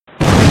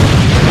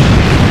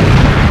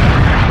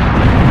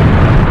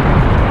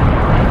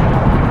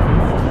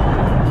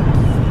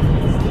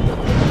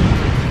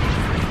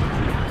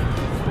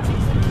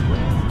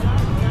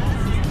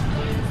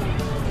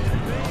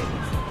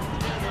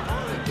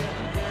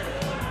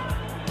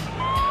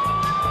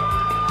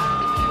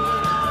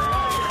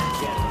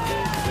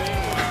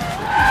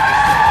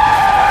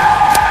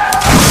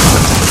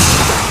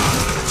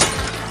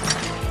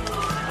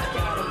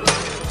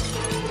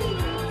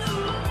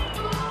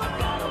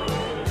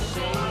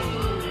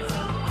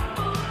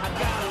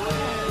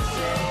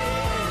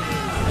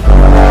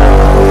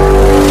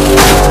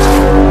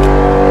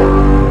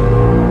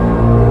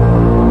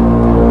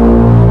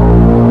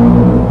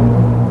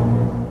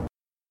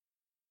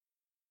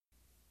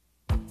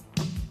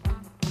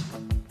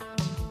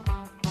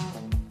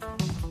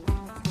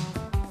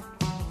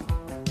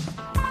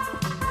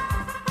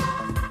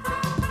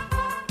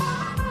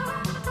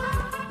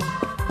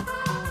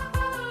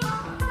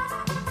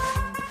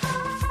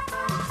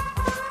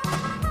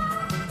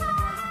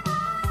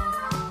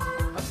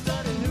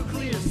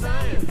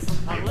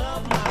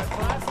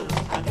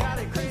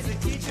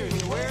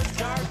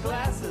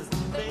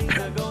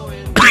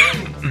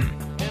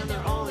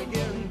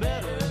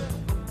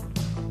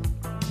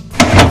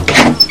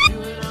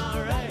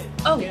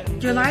Oh,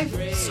 you're live?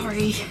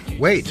 Sorry.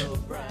 Wait.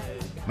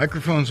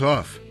 Microphone's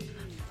off.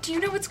 Do you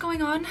know what's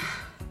going on?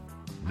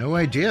 No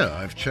idea.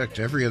 I've checked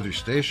every other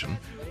station.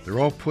 They're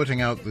all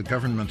putting out the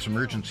government's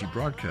emergency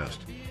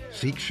broadcast.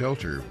 Seek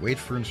shelter, wait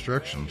for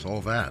instructions,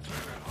 all that.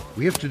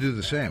 We have to do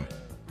the same.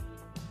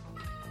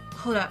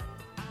 Hold up.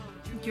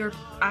 You're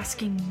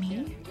asking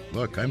me?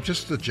 Look, I'm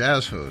just the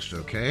jazz host,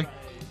 okay?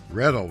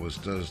 Red always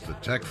does the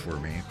tech for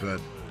me, but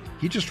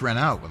he just ran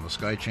out when the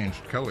sky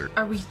changed color.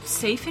 Are we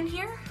safe in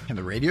here? In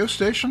the radio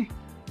station?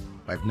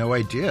 I've no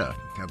idea.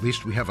 At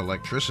least we have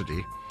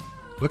electricity.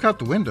 Look out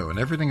the window and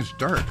everything is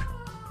dark.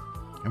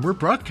 And we're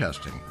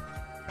broadcasting.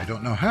 I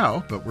don't know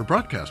how, but we're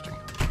broadcasting.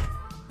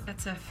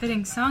 That's a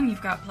fitting song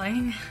you've got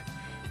playing.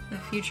 The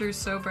future's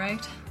so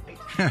bright.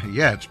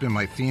 Yeah, it's been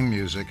my theme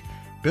music.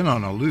 Been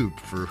on a loop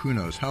for who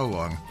knows how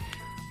long.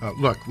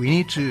 Look, we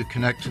need to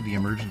connect to the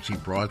emergency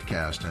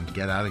broadcast and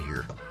get out of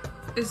here.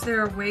 Is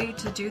there a way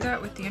to do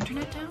that with the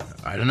internet down?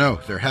 I don't know.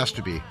 There has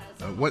to be.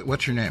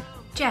 What's your name?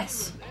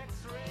 Jess.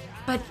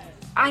 But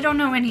I don't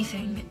know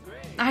anything.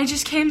 I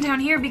just came down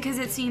here because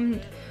it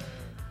seemed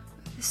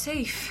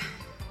safe.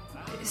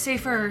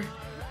 Safer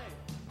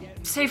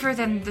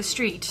than the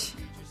street.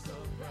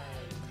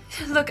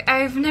 Look,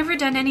 I've never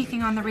done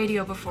anything on the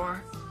radio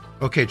before.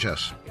 Okay,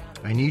 Jess.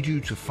 I need you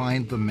to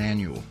find the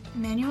manual.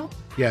 Manual?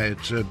 Yeah,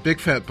 it's a big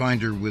fat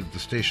binder with the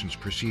station's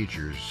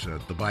procedures.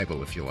 The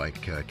Bible, if you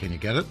like. Can you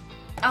get it?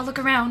 I'll look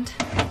around.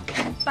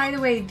 By the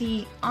way,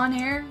 the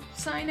on-air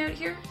sign out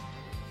here?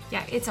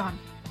 Yeah, it's on.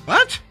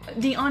 What?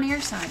 The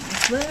on-air sign.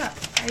 It's lit up.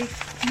 I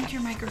think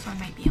your microphone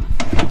might be on.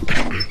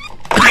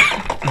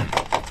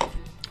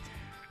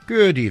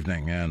 Good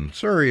evening, and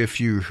sorry if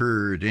you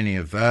heard any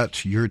of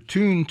that. You're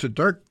tuned to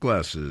Dark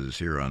Glasses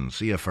here on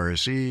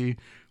CFRC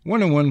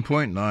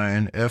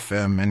 101.9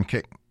 FM and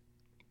K.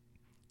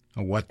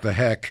 Oh, what the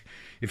heck?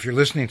 If you're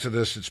listening to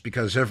this, it's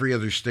because every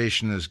other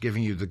station is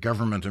giving you the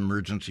government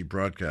emergency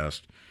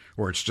broadcast,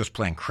 or it's just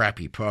playing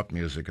crappy pop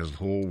music as the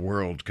whole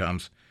world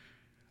comes.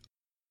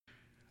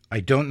 I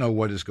don't know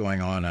what is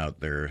going on out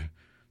there.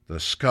 The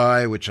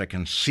sky, which I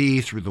can see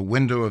through the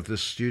window of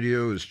this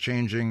studio, is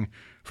changing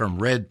from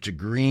red to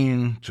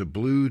green to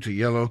blue to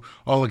yellow,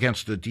 all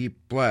against a deep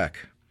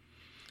black.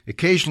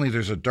 Occasionally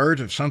there's a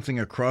dart of something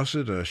across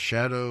it, a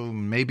shadow,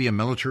 maybe a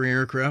military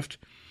aircraft.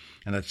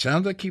 And that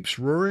sound that keeps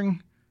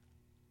roaring?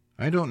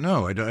 I don't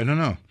know. I don't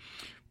know.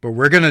 But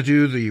we're going to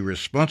do the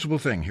responsible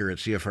thing here at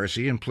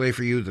CFRC and play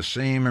for you the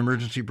same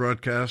emergency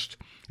broadcast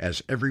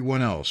as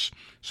everyone else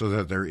so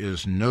that there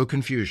is no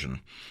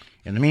confusion.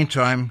 In the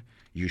meantime,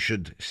 you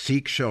should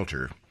seek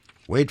shelter.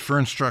 Wait for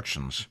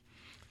instructions.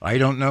 I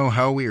don't know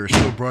how we are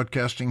still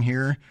broadcasting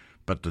here,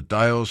 but the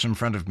dials in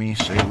front of me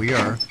say we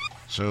are,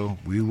 so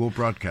we will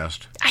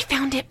broadcast. I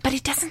found it, but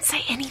it doesn't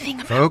say anything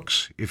about...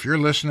 Folks, if you're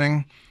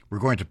listening, we're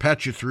going to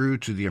patch you through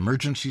to the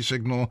emergency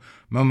signal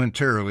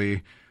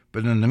momentarily,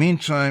 but in the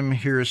meantime,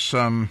 here's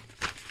some...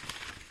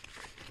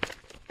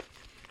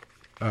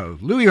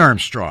 Louis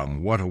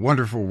Armstrong, What a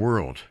Wonderful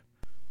World.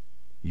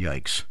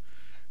 Yikes.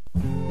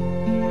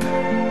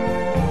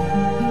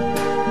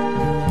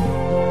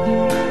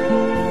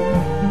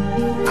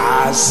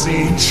 I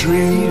see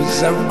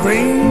trees of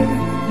green,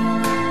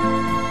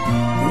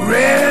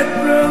 red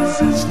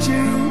roses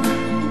too.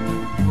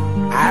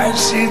 I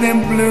see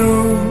them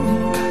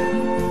bloom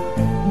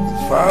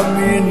for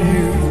me and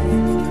you.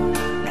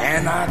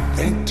 And I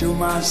think to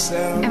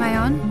myself... Am I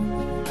on?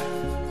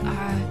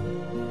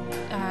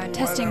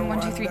 Testing 1,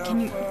 2, 3.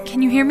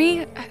 Can you hear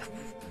me?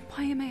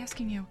 Why am I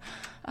asking you?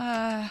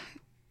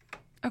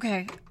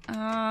 Okay.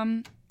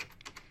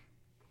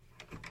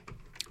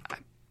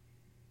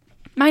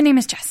 My name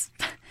is Jess.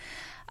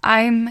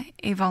 I'm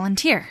a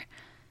volunteer.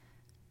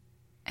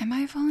 Am I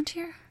a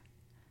volunteer?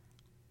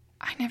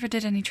 I never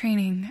did any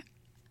training.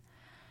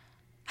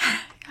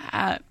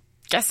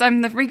 Guess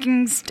I'm the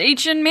freaking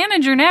station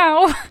manager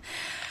now.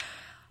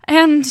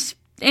 And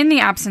in the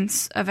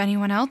absence of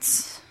anyone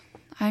else,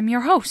 I'm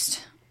your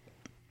host.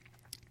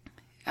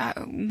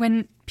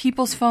 When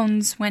people's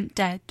phones went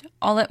dead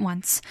all at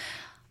once,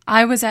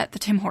 I was at the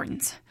Tim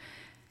Hortons.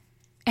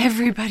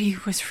 Everybody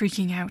was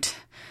freaking out.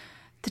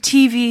 The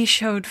TV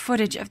showed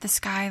footage of the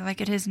sky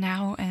like it is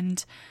now,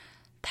 and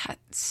that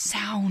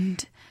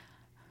sound.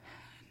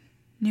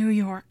 New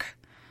York,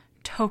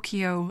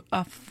 Tokyo,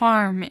 a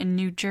farm in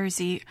New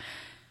Jersey,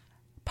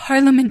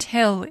 Parliament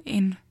Hill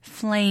in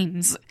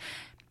flames.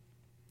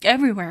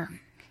 Everywhere.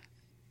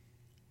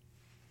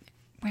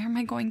 Where am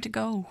I going to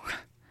go?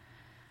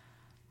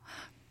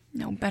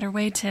 No better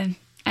way to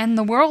end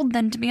the world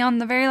than to be on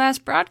the very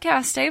last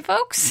broadcast, eh,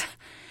 folks?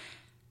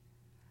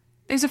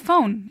 There's a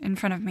phone in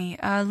front of me,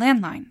 a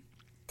landline.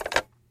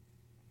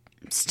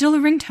 Still a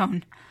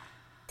ringtone.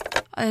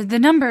 The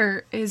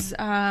number is,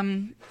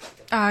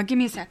 give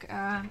me a sec.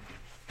 The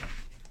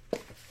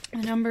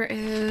number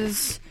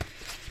is,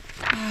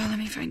 let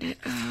me find it.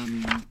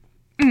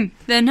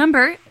 The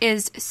number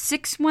is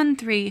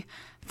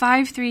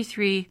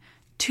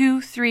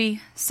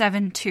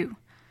 613-533-2372.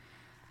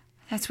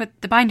 That's what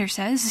the binder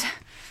says.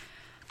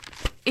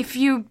 If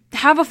you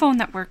have a phone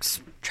that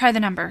works, try the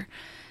number.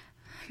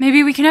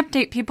 Maybe we can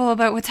update people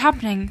about what's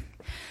happening.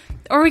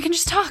 Or we can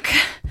just talk.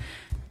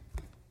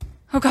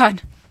 Oh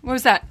God, what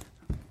was that?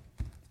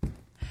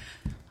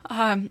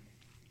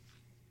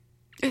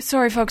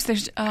 Sorry folks,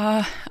 there's,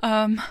 I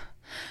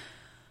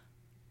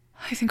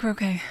think we're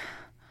okay.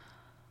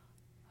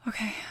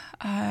 Okay,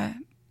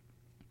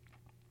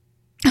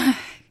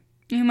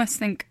 you must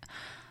think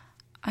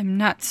I'm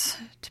nuts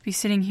to be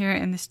sitting here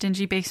in this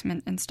dingy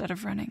basement instead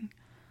of running.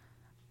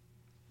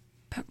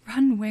 But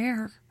run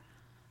where?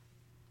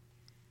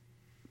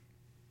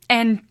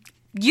 And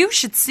you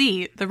should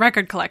see the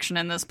record collection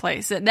in this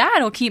place.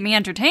 That'll keep me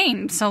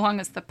entertained so long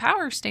as the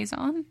power stays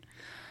on.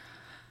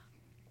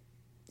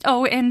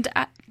 Oh, and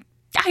I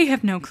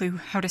have no clue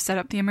how to set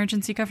up the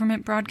emergency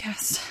government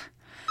broadcast.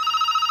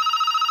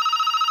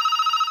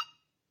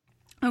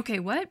 Okay,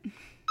 what?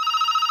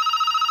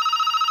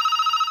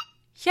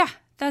 Yeah,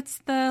 that's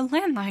the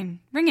landline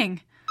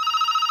ringing.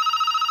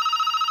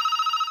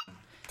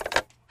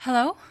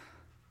 Hello?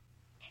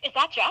 Is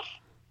that Jeff?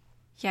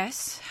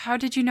 Yes. How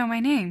did you know my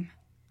name?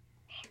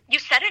 You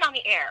said it on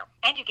the air,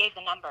 and you gave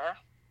the number.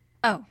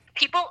 Oh.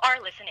 People are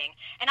listening,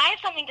 and I have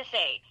something to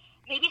say.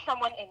 Maybe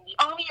someone in the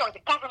army or the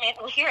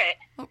government will hear it.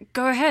 Well,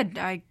 go ahead.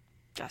 I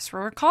guess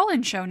we're a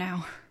call-in show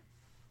now.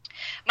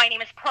 My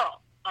name is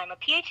Pearl. I'm a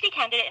PhD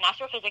candidate in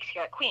astrophysics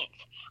here at Queen's.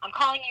 I'm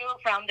calling you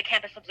from the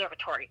campus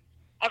observatory.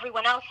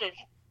 Everyone else is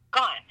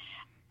gone.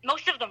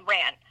 Most of them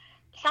ran.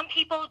 Some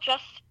people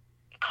just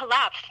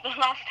collapsed the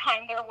last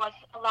time there was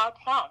a loud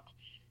sound.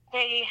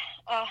 They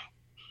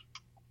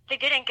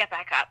didn't get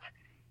back up.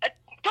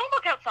 Don't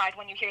look outside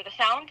when you hear the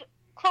sound.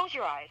 Close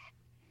your eyes.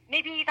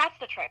 Maybe that's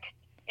the trick.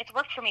 It's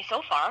worked for me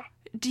so far.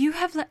 Do you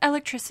have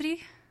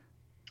electricity?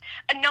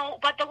 No,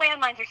 but the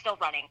landlines are still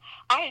running.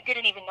 I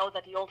didn't even know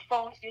that the old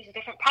phones use a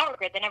different power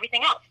grid than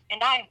everything else.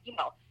 And I'm,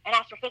 an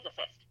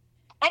astrophysicist.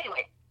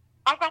 Anyway,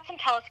 I've got some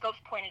telescopes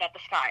pointed at the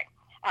sky.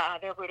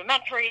 They're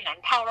rudimentary and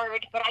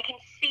unpowered, but I can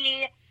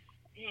see...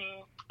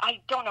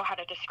 I don't know how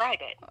to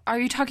describe it. Are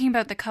you talking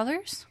about the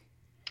colors?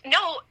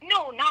 No,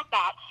 not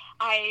that.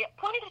 I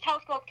pointed the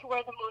telescope to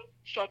where the moon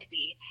should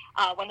be.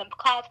 When the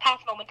clouds pass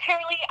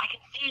momentarily, I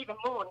can see the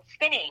moon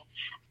spinning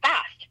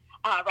fast.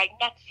 Right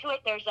next to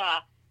it, there's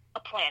a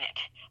planet,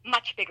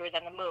 much bigger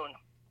than the moon.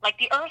 Like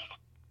the Earth,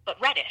 but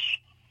reddish.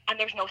 And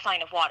there's no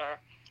sign of water.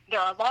 There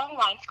are long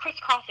lines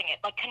crisscrossing it,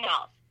 like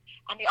canals.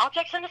 And the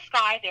objects in the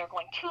sky, they're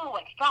going to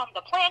and from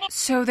the planet.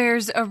 So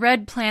there's a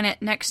red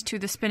planet next to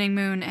the spinning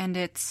moon, and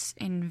it's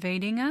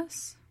invading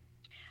us?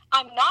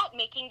 I'm not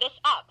making this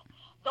up.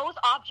 Those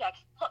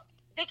objects, look,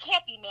 they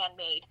can't be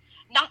man-made.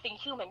 Nothing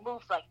human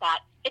moves like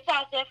that. It's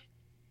as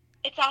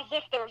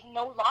if there's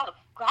no law of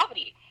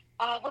gravity.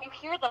 When you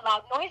hear the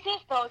loud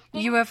noises, those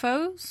things...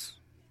 UFOs?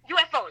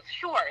 UFOs,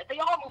 sure. They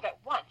all move at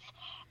once,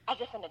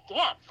 as if in a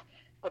dance,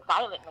 but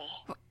violently.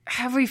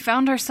 Have we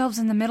found ourselves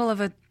in the middle of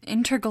an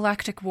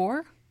intergalactic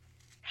war?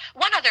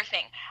 One other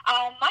thing.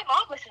 My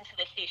mom listens to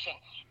this station.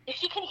 If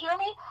she can hear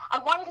me, I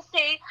wanted to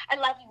say, I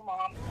love you,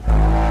 Mom.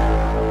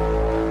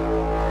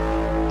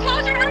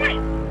 Close your eyes!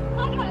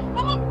 Close your eyes!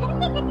 Mom, don't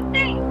look at the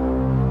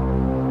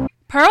thing!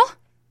 Pearl?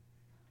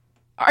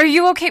 Are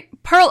you okay?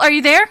 Pearl, are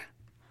you there?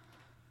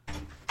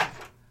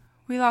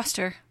 We lost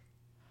her.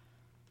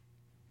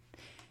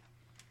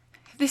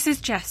 This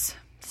is Jess,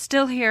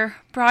 still here,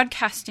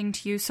 broadcasting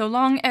to you so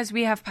long as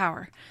we have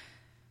power.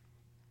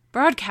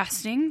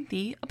 Broadcasting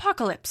the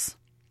apocalypse.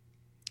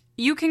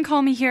 You can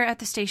call me here at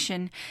the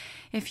station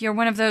if you're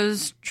one of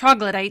those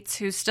troglodytes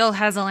who still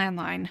has a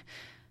landline.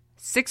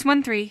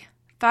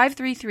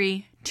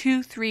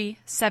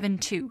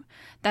 613-533-2372.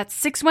 That's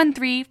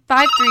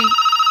 613-53...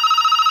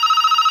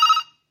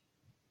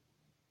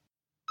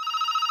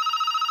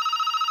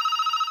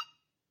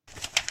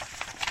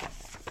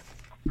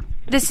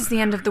 This is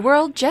the end of the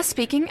world. Jess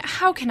speaking.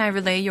 How can I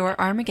relay your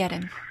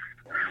Armageddon?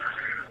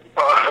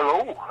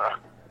 Hello.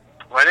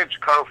 My name's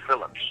Carl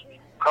Phillips.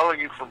 Calling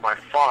you from my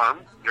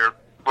farm near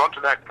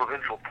Frontenac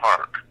Provincial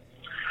Park.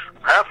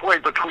 I'm halfway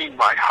between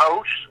my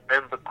house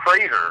and the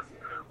crater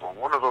where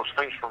one of those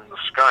things from the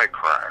sky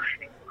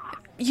crashed.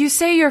 You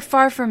say you're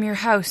far from your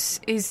house.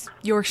 Is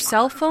your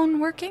cell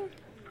phone working?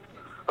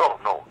 Oh,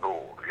 no,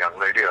 young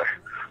lady. I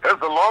have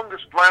the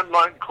longest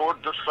landline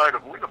cord this side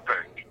of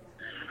Winnipeg,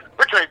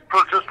 which I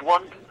purchased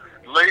one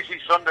lazy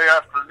Sunday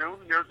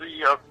afternoon near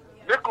the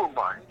nickel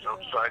mines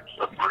outside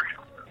Sudbury.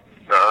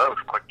 It was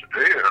quite the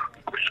day.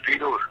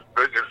 Mosquitoes as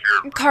big as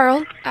your...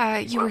 Carl,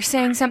 you were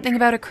saying something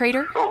about a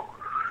crater? Oh,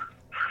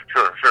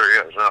 sure,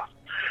 yes. Well,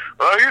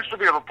 I used to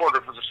be a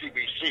reporter for the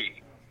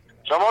CBC.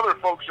 Some other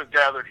folks had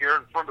gathered here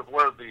in front of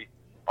where the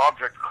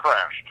object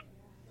crashed.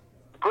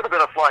 It could have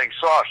been a flying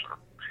saucer.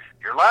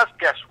 Your last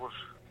guess was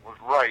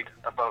right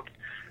about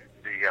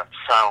the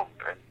sound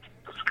and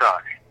the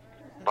sky.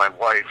 My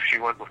wife, she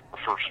went with the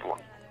first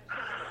one.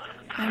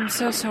 I'm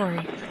so sorry.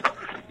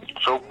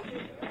 So,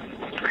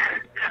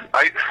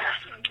 I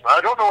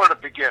don't know where to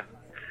begin.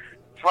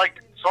 It's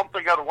like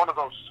something out of one of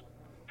those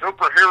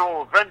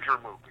superhero Avenger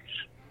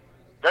movies.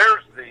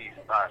 There's the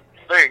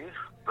thing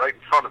right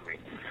in front of me,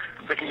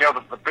 sticking out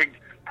of the big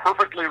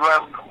perfectly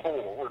round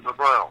hole in the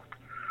ground.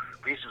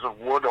 Pieces of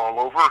wood all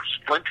over,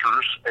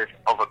 splinters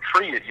of a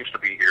tree that used to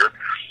be here.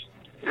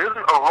 It isn't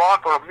a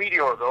rock or a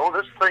meteor, though.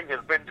 This thing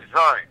has been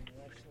designed.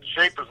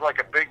 Shape is like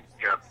a big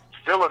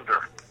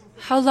cylinder.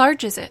 How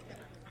large is it?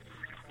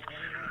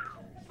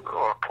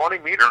 20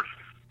 meters.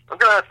 I'm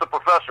going to ask the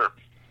professor.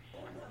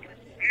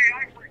 Hey,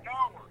 Ivory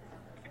Tower.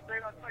 You say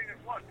that thing is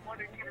what,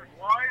 20 meters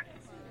wide?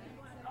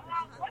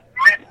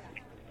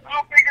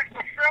 How big is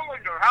the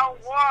cylinder? How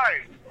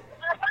wide?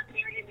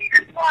 30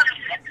 meters wide.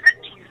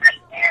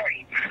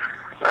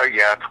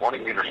 Yeah, 20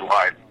 meters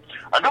wide.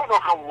 I don't know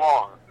how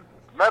long.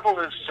 Metal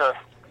is,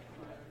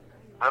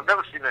 I've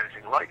never seen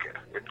anything like it.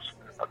 It's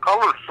a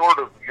color sort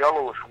of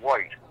yellowish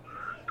white.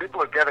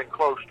 People are getting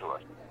close to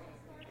it.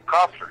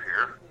 Cops are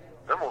here.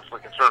 They're mostly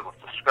concerned with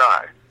the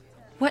sky.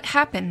 What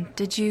happened?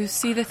 Did you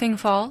see the thing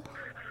fall?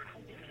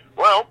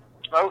 Well,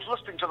 I was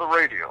listening to the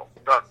radio.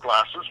 Dark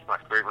Glasses, my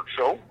favorite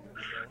show.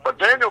 But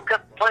Daniel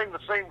kept playing the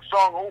same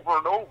song over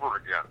and over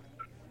again.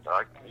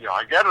 I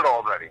get it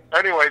already.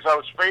 Anyways, I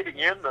was fading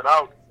in and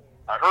out.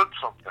 I heard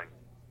something,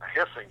 a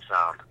hissing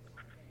sound,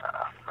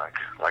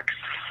 like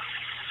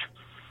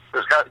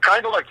it's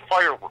kind of like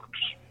fireworks.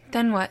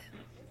 Then what?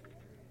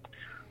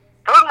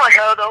 Turned my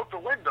head out the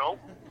window.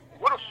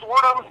 Would have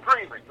sworn I was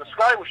dreaming. The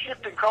sky was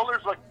shifting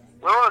colors like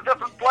we're on a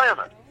different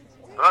planet.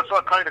 And I saw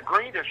a kind of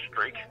greenish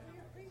streak.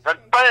 Then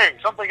bang!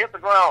 Something hit the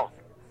ground.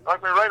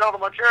 Knocked me right out of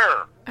my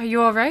chair. Are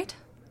you all right?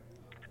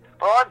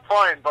 Oh, I'm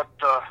fine, but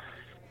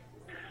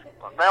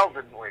Mel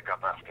didn't wake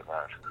up after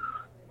that.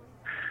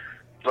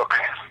 Look,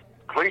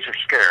 police are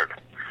scared.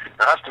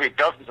 There has to be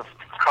dozens of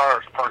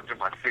cars parked in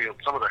my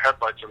field. Some of their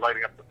headlights are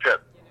lighting up the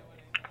pit.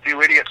 A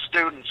few idiot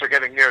students are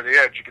getting near the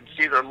edge. You can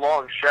see their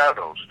long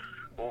shadows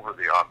over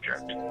the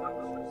object.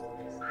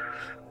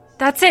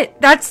 That's it.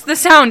 That's the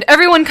sound.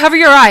 Everyone cover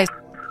your eyes.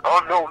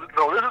 Oh, no,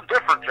 this is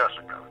different,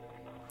 Jessica.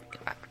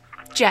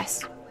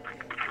 Jess.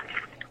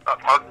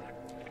 Pardon?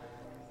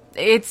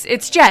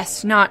 It's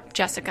Jess, not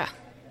Jessica.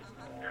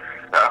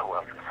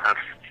 Well, that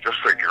just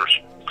figures.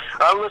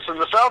 Listen,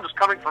 the sound is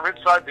coming from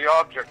inside the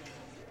object.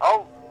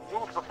 I'll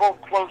move the phone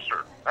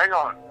closer. Hang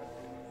on.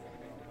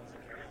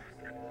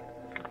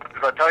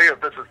 Did I tell you if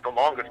this is the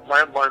longest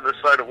landline this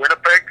side of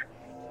Winnipeg?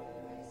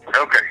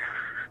 Okay.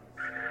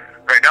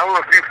 Right, now we're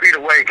a few feet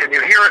away. Can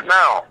you hear it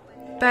now?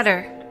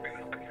 Better.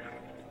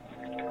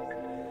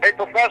 Hey,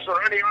 Professor,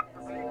 any...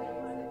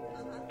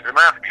 You're a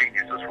math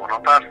genius, this one. I'll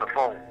pass the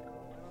phone.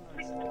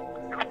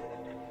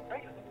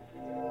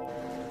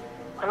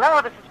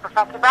 Hello, this is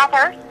Professor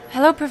Bathurst.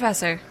 Hello,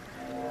 Professor.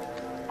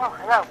 Oh,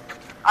 hello.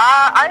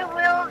 I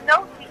will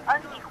note the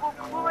unequal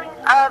cooling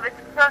of its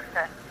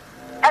surface,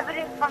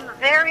 evident from the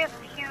various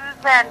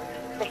hues and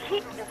the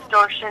heat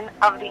distortion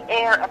of the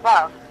air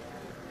above.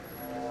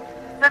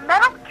 The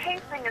metal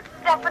casing is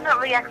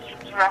definitely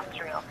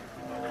extraterrestrial.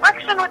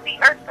 Friction with the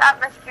Earth's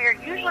atmosphere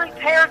usually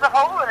tears a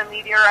hole in a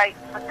meteorite,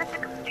 but this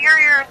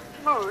exterior is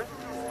smooth,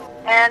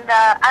 and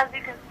as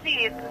you can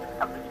see, it's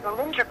of a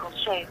cylindrical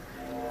shape.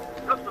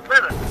 Just a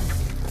minute.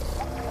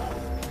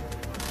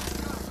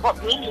 What,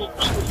 maybe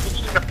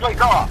it's the plate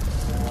off.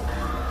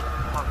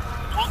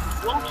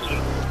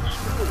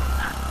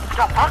 It's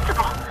not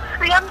possible.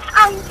 The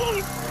unscrewing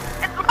piece.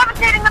 It's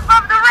levitating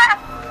above the rest.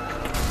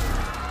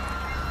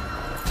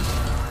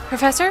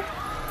 Professor?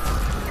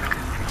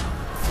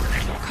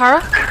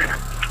 Carl?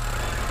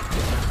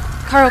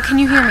 Carl, can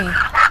you hear me? This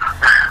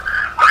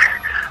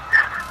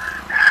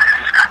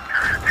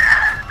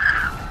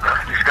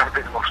has got to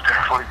be the most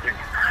terrifying thing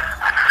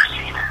I've ever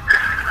seen.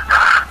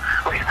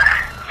 Wait a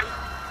minute.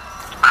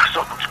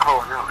 Someone's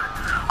crawling out.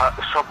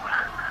 There's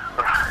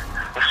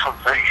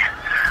something.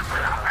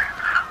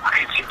 I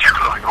can see two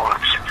glowing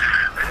orbs.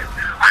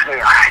 Are they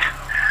alright?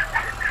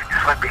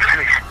 Let me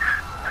finish.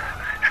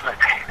 Let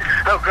me.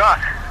 Oh,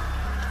 God.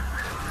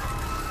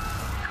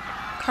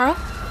 Carl?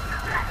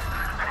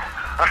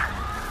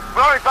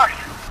 Running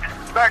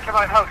back to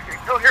my house. You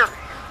still hear me?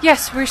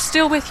 Yes, we're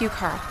still with you,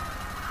 Carl.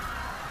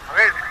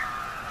 Amazing.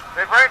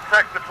 They've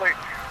ransacked the place.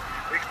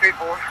 These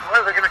people,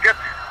 where are they going to get?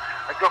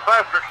 I'd go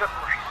faster except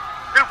for my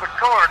stupid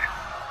cord.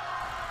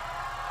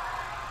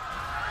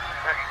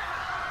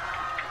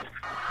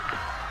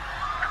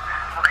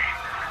 Okay,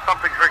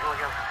 something's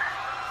wriggling out.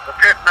 The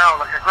pit now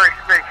like a gray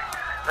snake.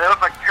 They look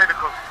like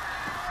tentacles.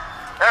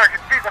 There, I can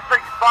see the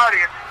thing's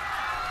body. It's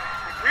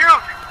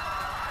huge.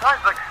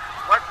 Sounds like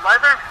wet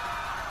leather.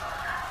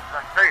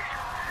 That face.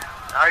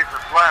 The eyes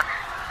are black,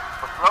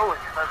 but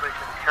glowing. That makes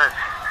any sense.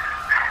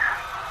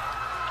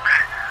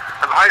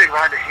 I'm hiding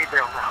behind a hay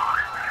bale now.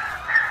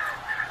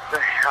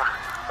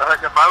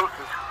 The mouth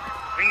is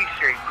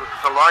V-shaped with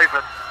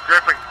saliva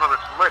dripping from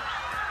its lips.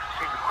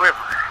 Seem to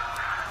quiver.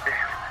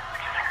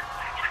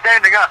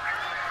 Standing up.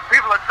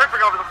 People are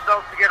tripping over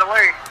themselves to get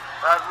away.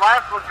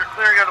 Last ones are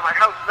clearing out of my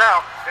house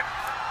now. It's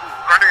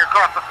running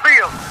across the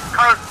field.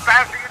 Cars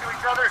bashing into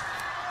each other.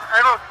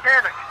 Everyone's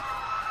panic.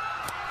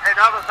 And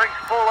now the thing's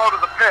full out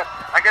of the pit.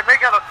 I can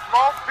make out a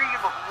small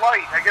beam of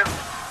light against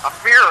a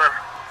mirror.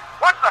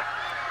 What the?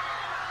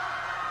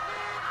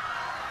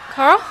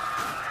 Carl?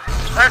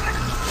 That's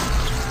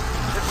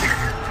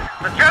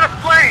A jet of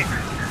flame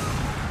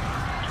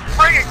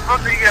spraying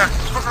from the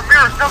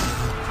mirrors comes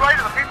right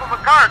at the people in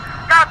the car.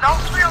 God, the whole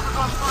field is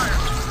on fire.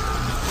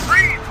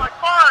 Trees, my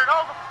car, and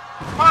all the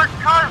parked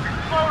cars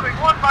exploding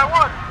one by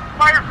one.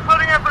 Fire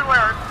splitting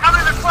everywhere. It's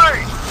coming this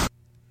way.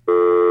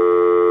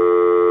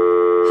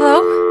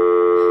 Hello?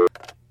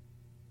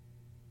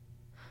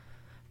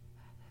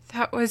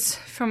 That was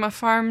from a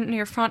farm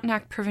near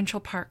Frontenac Provincial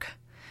Park.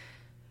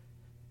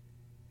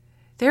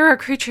 There are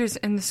creatures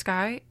in the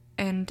sky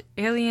and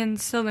alien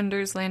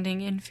cylinders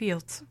landing in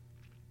fields.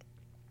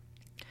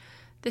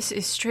 This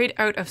is straight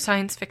out of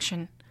science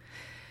fiction.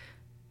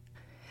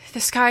 The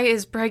sky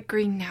is bright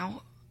green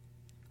now,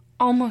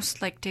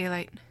 almost like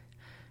daylight,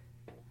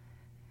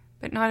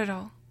 but not at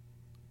all.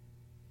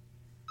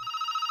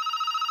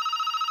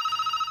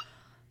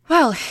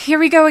 Well, here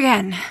we go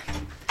again.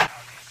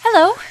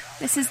 Hello,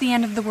 this is the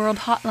End of the World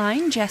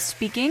hotline, Jess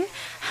speaking.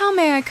 How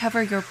may I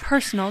cover your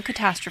personal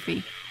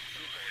catastrophe?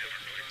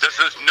 This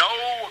is no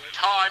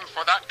time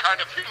for that kind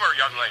of humor,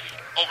 young lady.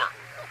 Over.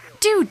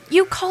 Dude,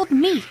 you called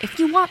me. If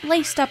you want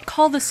laced up,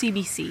 call the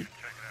CBC.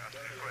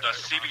 The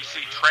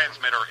CBC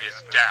transmitter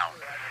is down.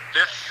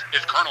 This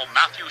is Colonel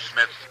Matthew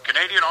Smith,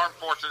 Canadian Armed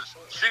Forces,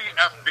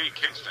 CFB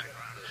Kingston.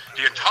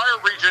 The entire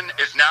region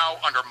is now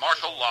under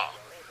martial law.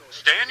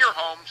 Stay in your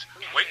homes,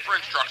 wait for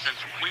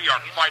instructions. We are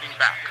fighting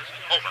back.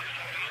 Over.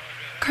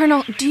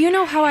 Colonel, do you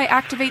know how I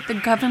activate the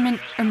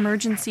government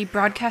emergency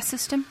broadcast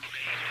system?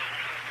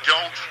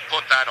 Don't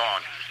put that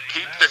on.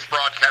 Keep this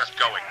broadcast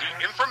going.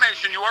 The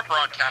information you are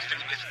broadcasting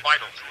is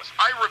vital to us.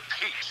 I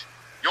repeat,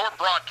 your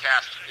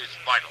broadcast is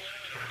vital.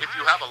 If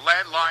you have a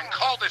landline,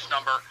 call this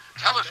number.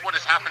 Tell us what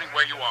is happening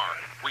where you are.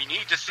 We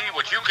need to see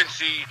what you can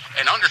see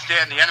and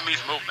understand the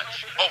enemy's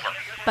movements. Over.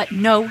 But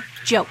no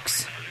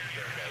jokes.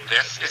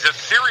 This is a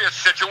serious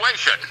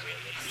situation.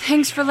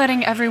 Thanks for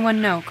letting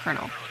everyone know,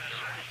 Colonel.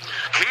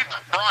 Keep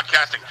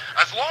broadcasting.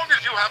 As long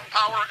as you have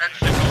power and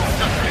signal,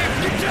 just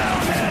keep it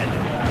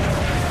down.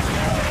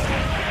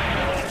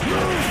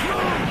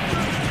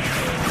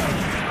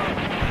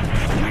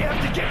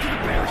 Get to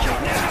the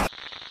barricade now!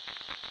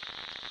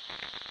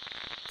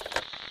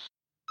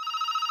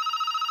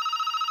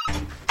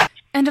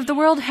 End of the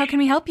World, how can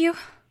we help you?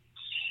 This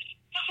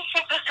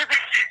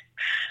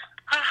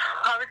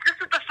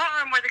is the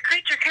farm where the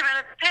creature came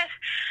out of the pit.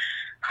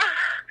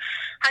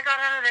 I got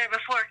out of there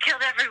before it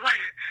killed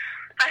everyone.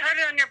 I heard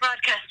it on your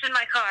broadcast in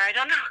my car. I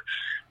don't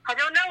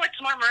know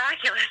what's more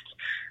miraculous.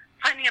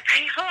 Finding a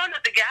payphone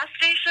at the gas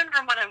station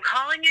from what I'm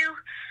calling you.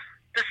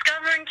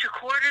 Discovering 2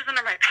 quarters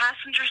under my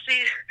passenger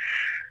seat.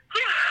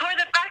 Or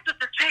the fact that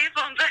this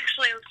payphone's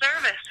actually in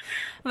service.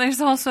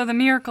 There's also the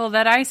miracle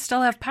that I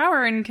still have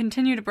power and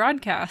continue to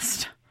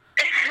broadcast.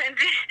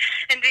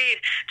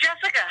 Indeed.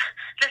 Jessica,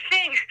 the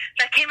thing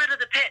that came out of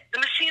the pit, the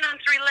machine on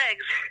 3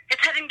 legs,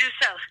 it's heading due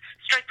south,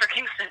 straight for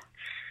Kingston.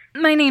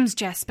 My name's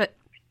Jess, but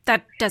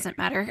that doesn't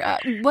matter.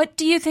 What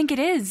do you think it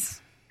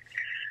is?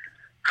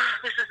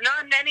 This is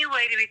not in any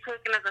way to be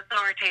taken as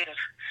authoritative.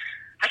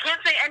 I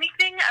can't say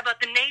anything about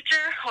the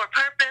nature or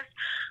purpose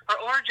or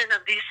origin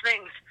of these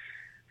things.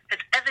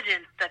 It's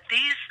evident that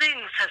these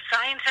things have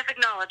scientific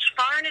knowledge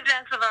far in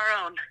advance of our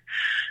own.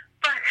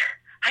 But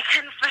I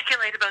can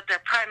speculate about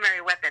their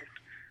primary weapon.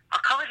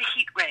 I'll call it a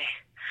heat ray.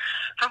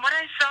 From what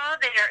I saw,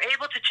 they are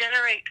able to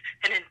generate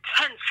an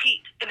intense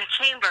heat in a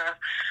chamber of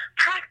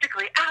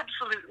practically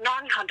absolute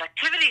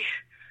non-conductivity.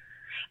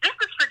 This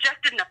is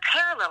projected in a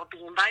parallel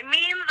beam by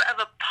means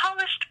of a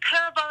polished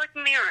parabolic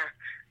mirror,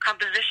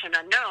 composition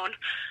unknown,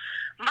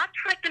 much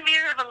like the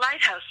mirror of a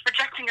lighthouse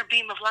projecting a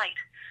beam of light.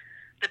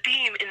 The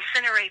beam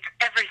incinerates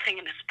everything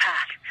in its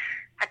path,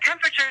 at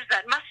temperatures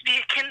that must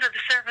be akin to the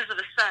surface of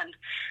the sun.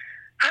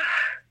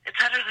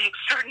 It's utterly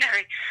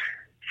extraordinary.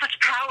 Such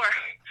power.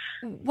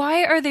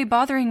 Why are they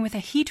bothering with a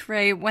heat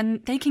ray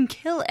when they can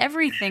kill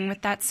everything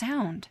with that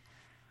sound?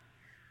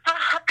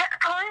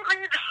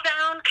 Apparently, the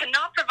sound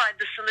cannot provide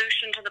the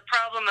solution to the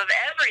problem of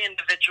every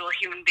individual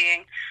human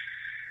being.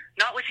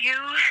 Not with you,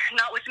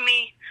 not with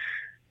me.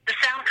 The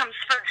sound comes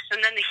first,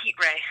 and then the heat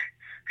ray.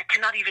 I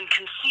cannot even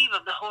conceive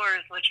of the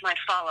horrors which might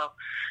follow.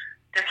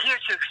 They're here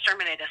to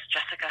exterminate us,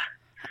 Jessica.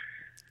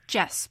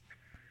 Jess.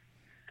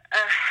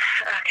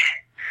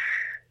 Okay.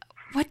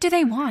 What do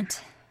they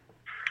want?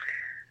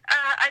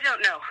 I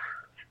don't know.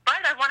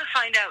 But I want to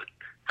find out.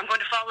 I'm going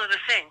to follow the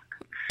thing.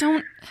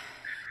 Don't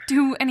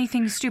do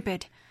anything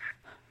stupid.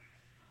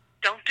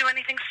 Don't do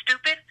anything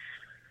stupid?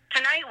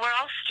 Tonight we're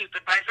all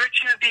stupid by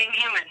virtue of being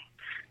human.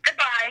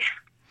 Goodbye.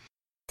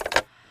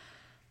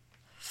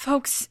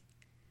 Folks,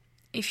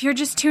 if you're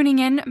just tuning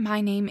in,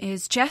 my name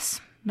is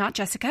Jess, not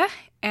Jessica,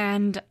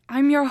 and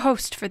I'm your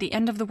host for the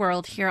End of the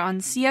World here on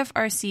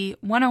CFRC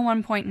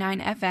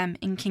 101.9 FM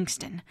in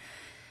Kingston.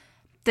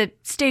 The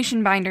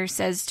station binder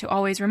says to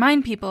always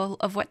remind people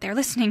of what they're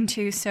listening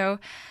to, so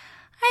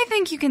I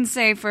think you can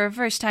say for a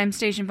first-time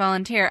station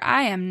volunteer,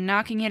 I am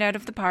knocking it out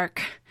of the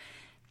park.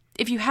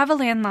 If you have a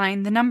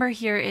landline, the number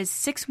here is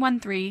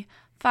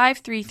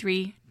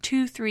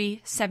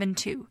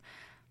 613-533-2372.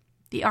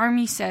 The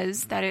Army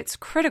says that it's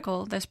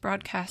critical this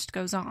broadcast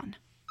goes on.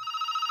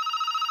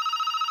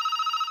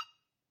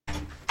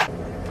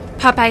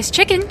 Popeye's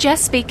Chicken,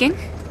 Jess speaking.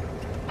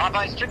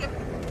 Popeye's Chicken?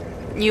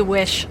 You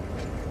wish.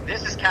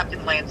 This is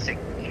Captain Lansing,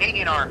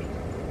 Canadian Army.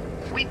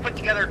 We put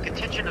together a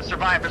contingent of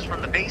survivors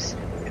from the base,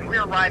 and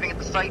we're arriving at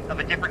the site of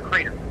a different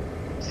crater,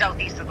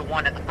 southeast of the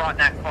one at the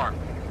Frontenac Farm.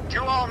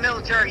 To all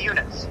military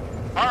units,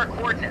 our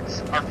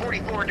coordinates are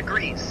 44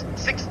 degrees,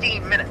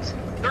 16 minutes,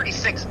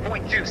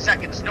 36.2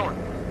 seconds north,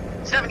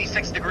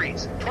 76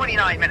 degrees,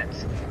 29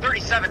 minutes,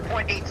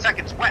 37.8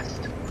 seconds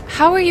west.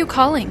 How are you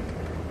calling?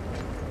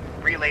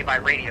 Relay by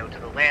radio to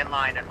the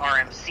landline at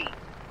RMC.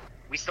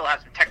 We still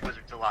have some tech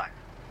wizards alive.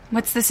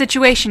 What's the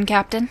situation,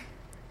 Captain?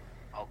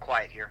 All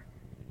quiet here.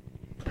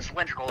 The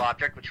cylindrical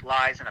object, which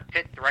lies in a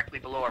pit directly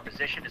below our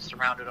position, is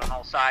surrounded on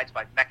all sides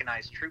by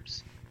mechanized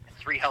troops and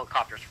 3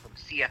 helicopters from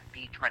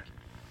CFB Trenton.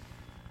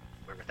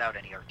 We're without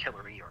any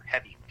artillery or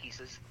heavy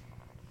pieces,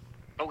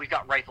 but we've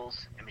got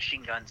rifles and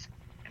machine guns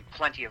and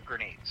plenty of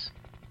grenades.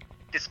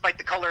 Despite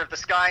the color of the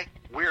sky,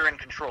 we're in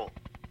control,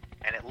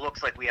 and it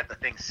looks like we have the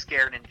thing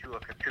scared into a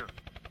cocoon.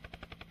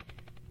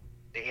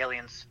 The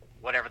aliens,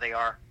 whatever they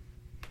are,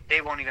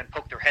 they won't even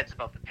poke their heads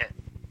above the pit.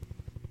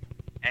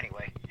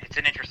 Anyway, it's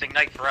an interesting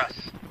night for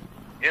us.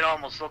 It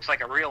almost looks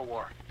like a real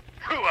war.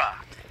 Hooah!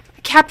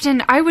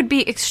 Captain, I would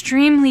be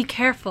extremely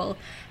careful.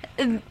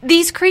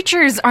 These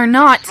creatures are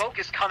not... Smoke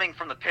is coming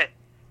from the pit.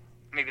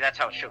 Maybe that's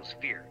how it shows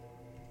fear.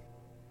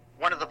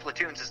 One of the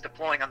platoons is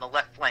deploying on the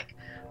left flank.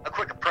 A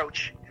quick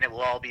approach, and it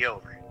will all be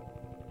over.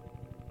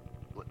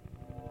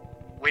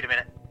 Wait a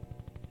minute.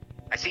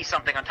 I see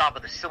something on top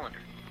of the cylinder.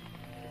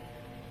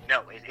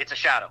 No, it's a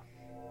shadow.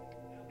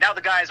 Now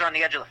the guys are on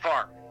the edge of the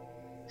farm.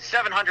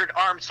 700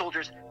 armed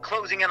soldiers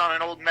closing in on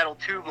an old metal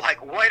tube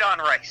like white on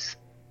rice.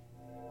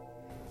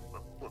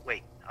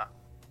 Wait,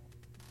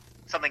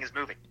 something is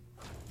moving.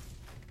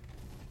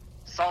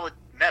 Solid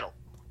metal,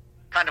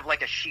 kind of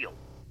like a shield,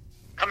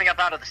 coming up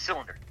out of the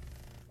cylinder.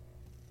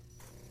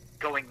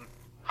 Going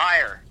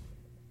higher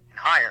and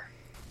higher.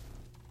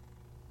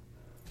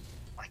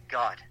 My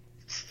God,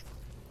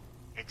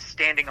 it's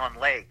standing on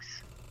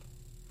legs.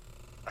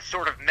 A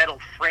sort of metal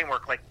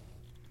framework like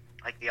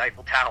the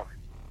Eiffel Tower.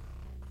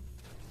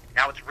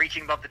 Now it's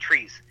reaching above the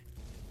trees.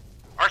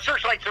 Our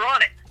searchlights are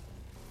on it.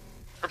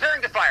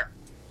 Preparing to fire.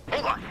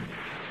 Hold on.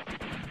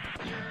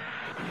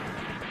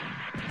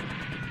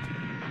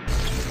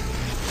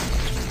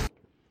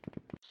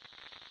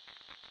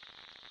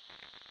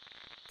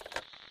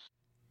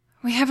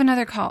 We have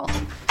another call.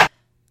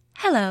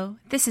 Hello,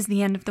 this is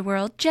the end of the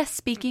world. Jess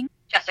speaking.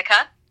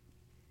 Jessica,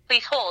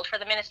 please hold for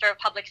the Minister of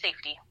Public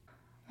Safety.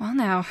 Well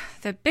now,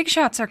 the big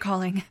shots are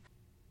calling.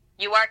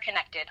 You are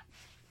connected.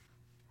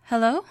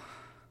 Hello?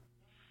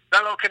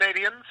 Fellow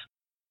Canadians,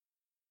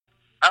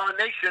 our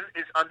nation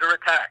is under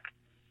attack.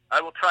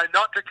 I will try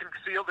not to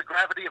conceal the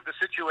gravity of the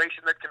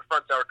situation that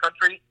confronts our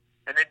country,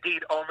 and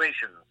indeed all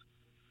nations.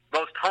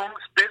 Most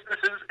homes,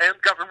 businesses, and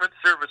government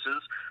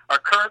services are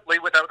currently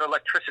without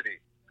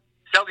electricity.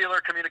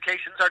 Cellular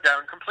communications are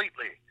down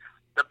completely.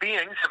 The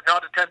beings have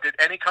not attempted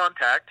any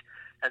contact,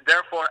 and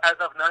therefore, as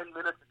of 9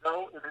 minutes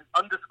ago, in an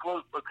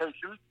undisclosed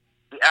location,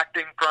 the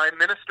acting Prime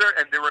Minister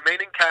and the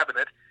remaining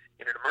cabinet,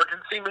 in an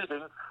emergency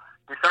meeting,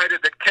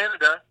 decided that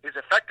Canada is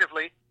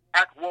effectively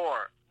at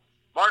war.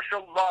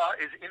 Martial law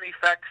is in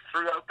effect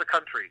throughout the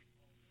country.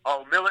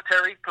 All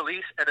military,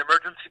 police, and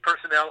emergency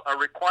personnel are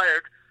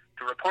required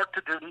to report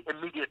to duty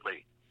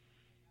immediately.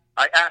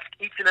 I ask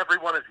each and every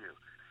one of you,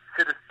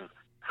 citizens,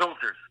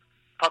 soldiers,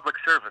 public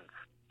servants,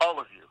 all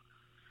of you,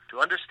 to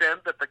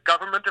understand that the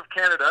government of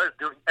Canada is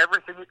doing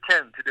everything it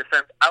can to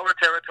defend our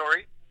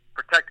territory,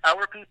 protect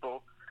our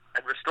people,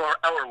 and restore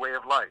our way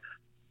of life.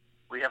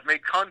 We have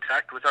made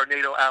contact with our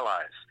NATO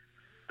allies.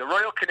 The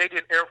Royal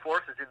Canadian Air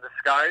Force is in the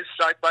skies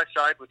side by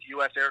side with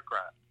U.S.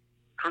 aircraft.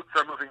 Troops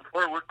are moving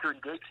forward to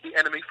engage the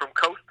enemy from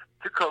coast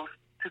to coast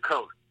to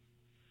coast.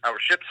 Our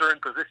ships are in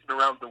position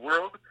around the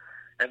world,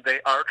 and they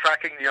are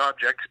tracking the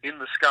objects in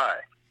the sky.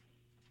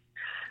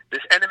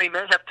 This enemy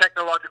may have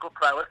technological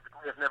prowess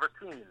that we have never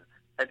seen,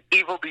 and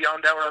evil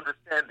beyond our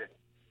understanding,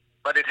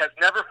 but it has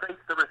never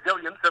faced the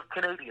resilience of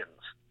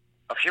Canadians,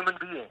 of human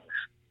beings.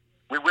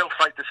 We will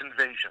fight this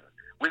invasion.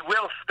 We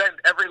will spend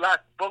every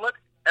last bullet,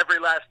 every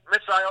last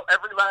missile,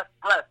 every last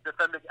breath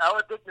defending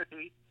our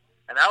dignity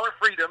and our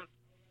freedom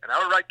and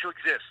our right to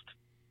exist.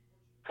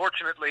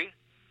 Fortunately,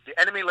 the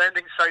enemy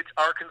landing sites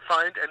are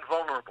confined and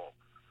vulnerable.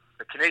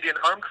 The Canadian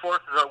Armed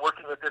Forces are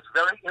working at this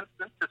very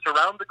instant to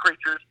surround the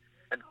creatures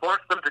and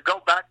force them to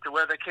go back to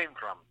where they came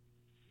from.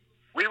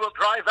 We will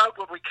drive out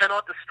what we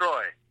cannot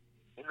destroy.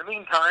 In the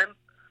meantime,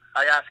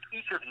 I ask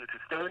each of you to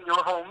stay in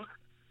your homes,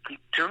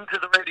 keep tuned to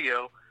the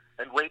radio,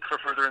 and wait for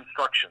further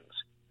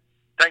instructions.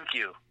 Thank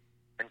you,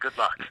 and good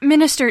luck.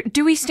 Minister,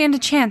 do we stand a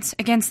chance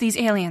against these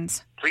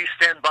aliens? Please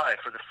stand by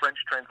for the French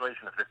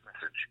translation of this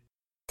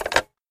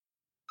message.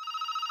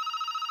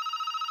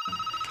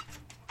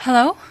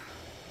 Hello?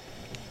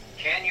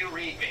 Can you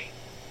read me?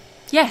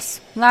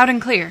 Yes, loud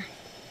and clear.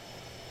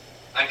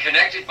 I'm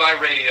connected by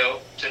radio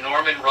to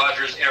Norman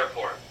Rogers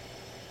Airport,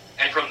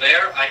 and from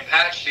there I'm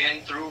patched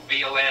in through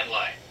via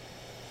landline.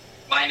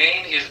 My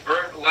name is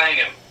Bert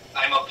Langham.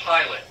 I'm a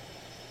pilot.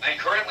 I'm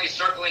currently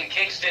circling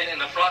Kingston in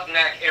the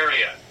Frontenac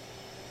area.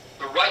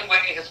 The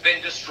runway has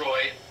been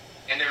destroyed,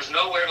 and there's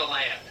nowhere to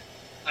land.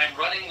 I'm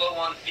running low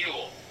on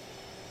fuel.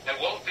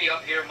 I won't be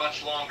up here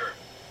much longer.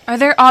 Are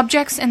there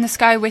objects in the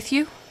sky with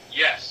you?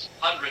 Yes,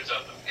 hundreds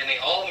of them, and they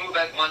all move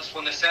at once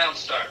when the sound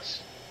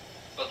starts.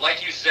 But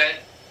like you said,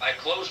 I've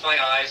closed my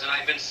eyes and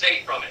I've been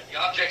safe from it. The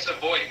objects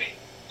avoid me,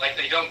 like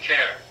they don't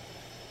care.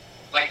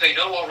 Like they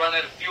know I'll run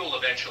out of fuel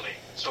eventually,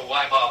 so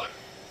why bother?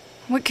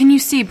 What can you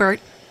see, Bert?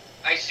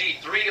 I see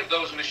 3 of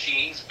those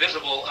machines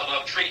visible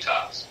above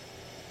treetops,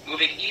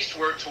 moving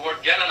eastward toward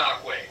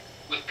Gananoque,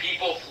 with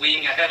people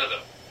fleeing ahead of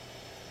them.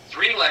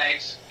 3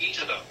 legs,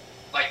 each of them,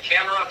 like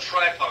camera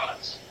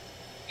tripods,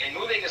 and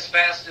moving as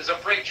fast as a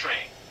freight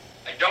train.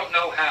 I don't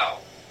know how.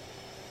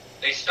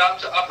 They stop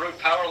to uproot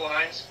power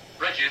lines,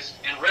 bridges,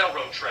 and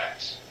railroad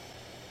tracks.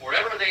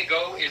 Wherever they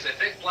go is a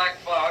thick black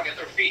fog at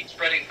their feet,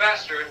 spreading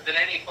faster than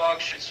any fog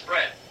should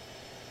spread.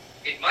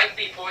 It might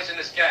be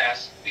poisonous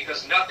gas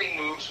because nothing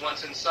moves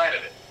once inside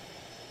of it.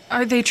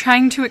 Are they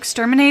trying to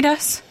exterminate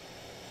us?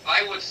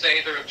 I would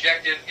say their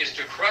objective is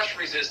to crush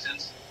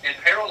resistance and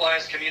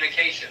paralyze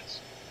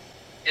communications.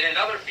 In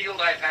another field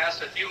I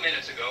passed a few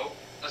minutes ago,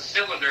 a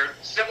cylinder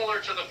similar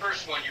to the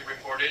first one you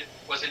reported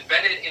was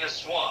embedded in a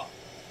swamp.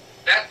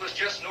 That was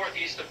just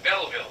northeast of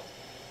Belleville.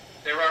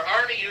 There are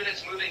Army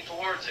units moving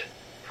towards it,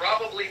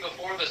 probably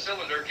before the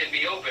cylinder can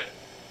be opened.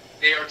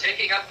 They are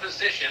taking up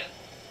position.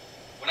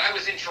 When I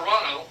was in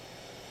Toronto,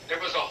 there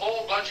was a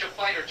whole bunch of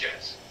fighter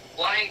jets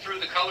flying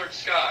through the colored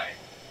sky.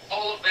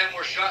 All of them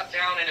were shot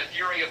down in a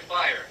fury of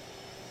fire.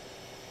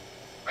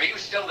 Are you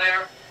still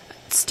there?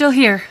 Still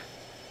here.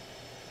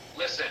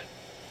 Listen,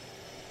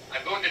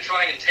 I'm going to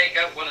try and take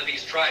out one of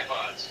these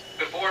tripods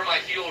before my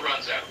fuel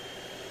runs out.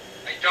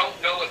 I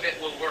don't know if it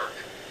will work.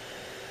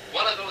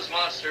 One of those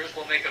monsters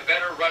will make a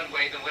better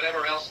runway than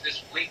whatever else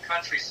this bleak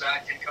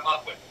countryside can come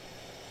up with.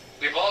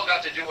 We've all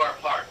got to do our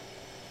part.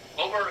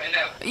 Over and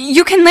out.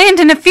 You can land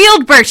in a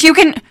field, Bert. You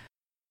can...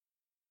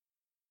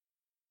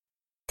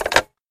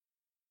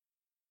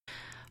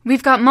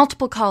 We've got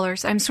multiple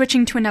callers. I'm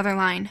switching to another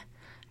line.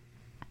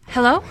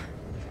 Hello?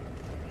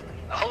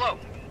 Hello.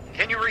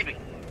 Can you read me?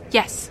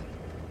 Yes.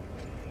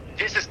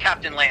 This is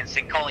Captain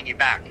Lansing calling you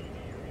back.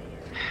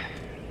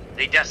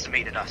 They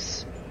decimated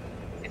us.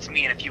 It's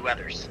me and a few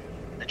others.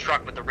 The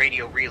truck with the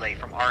radio relay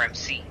from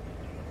RMC.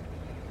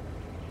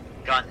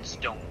 Guns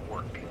don't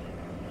work.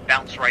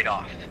 Bounce right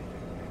off.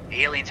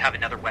 The aliens have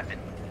another weapon.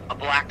 A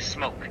black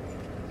smoke.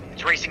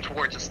 It's racing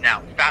towards us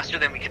now, faster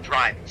than we can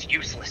drive. It's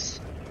useless.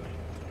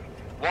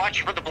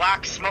 Watch for the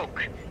black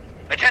smoke.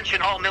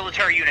 Attention all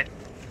military units.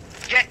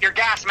 Get your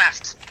gas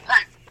masks.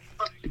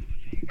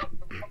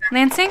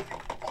 Lansing?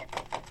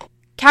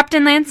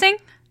 Captain Lansing?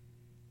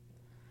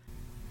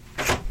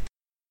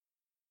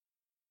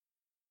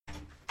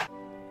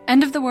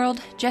 End of the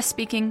world. Jess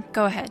speaking.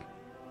 Go ahead.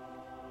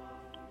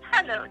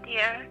 Hello,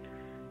 dear.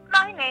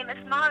 My name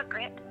is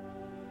Margaret.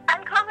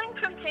 I'm calling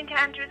from St.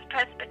 Andrew's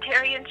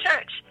Presbyterian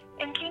Church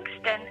in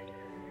Kingston.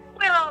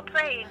 We're all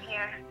praying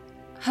here.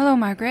 Hello,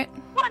 Margaret.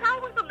 When I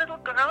was a little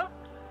girl,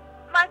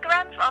 my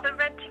grandfather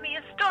read to me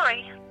a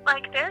story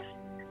like this.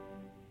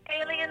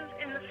 Aliens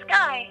in the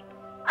sky,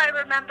 I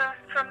remember,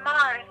 from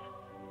Mars.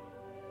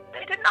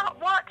 They did not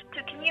want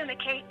to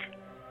communicate.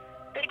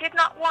 They did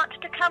not want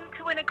to come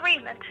to an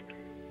agreement.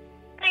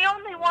 They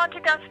only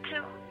wanted us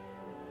to...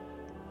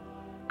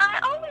 I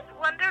always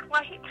wondered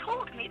why he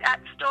told me that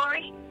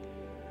story.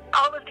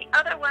 All of the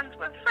other ones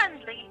were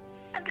friendly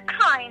and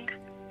kind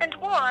and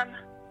warm.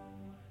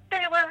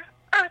 They were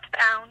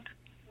earthbound.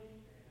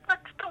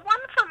 But the one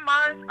from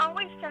Mars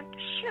always sent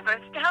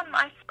shivers down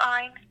my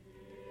spine.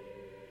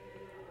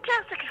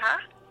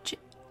 Jessica?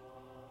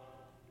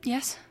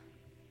 Yes?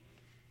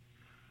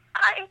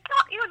 I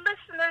thought your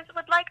listeners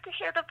would like to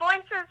hear the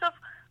voices of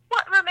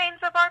what remains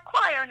of our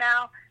choir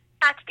now,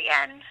 at the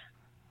end.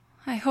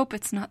 I hope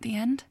it's not the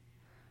end.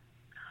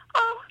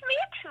 Oh, me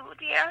too,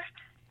 dear.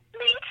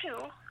 Me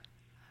too.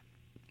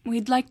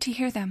 We'd like to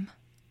hear them.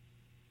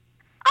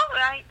 All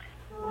right.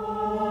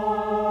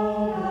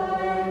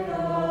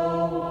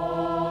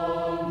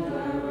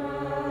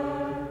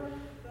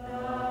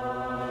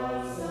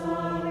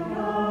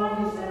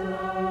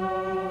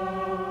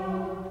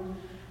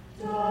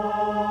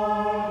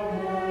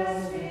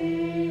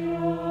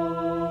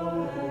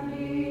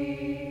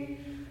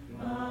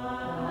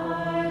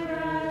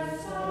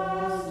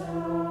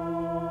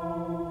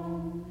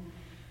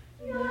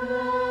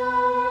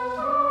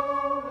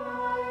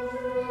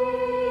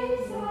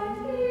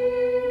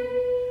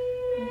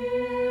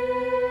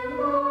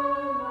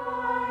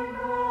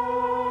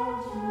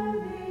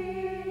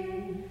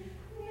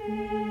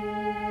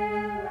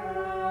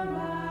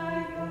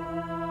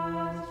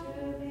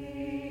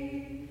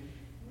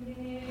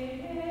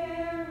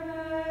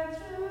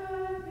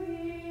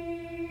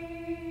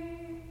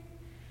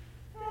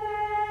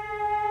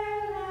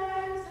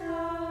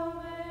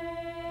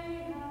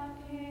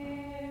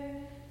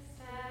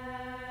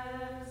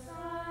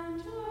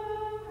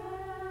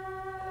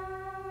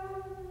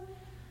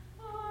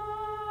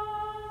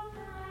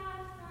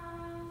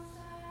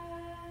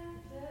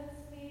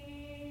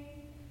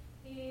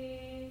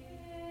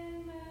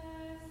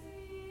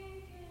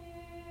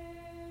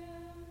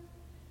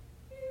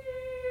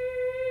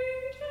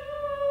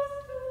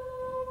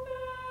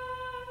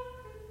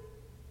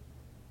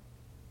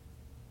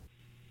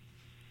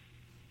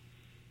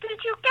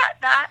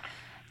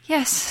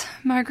 Yes,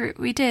 Margaret,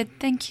 we did.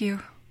 Thank you.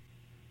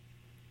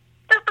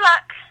 The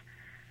black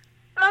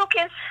smoke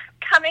is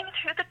coming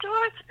through the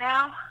doors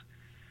now.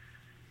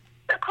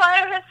 The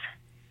choir has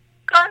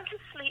gone to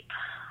sleep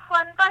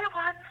one by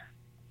one.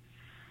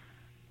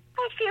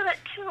 I feel it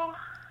too.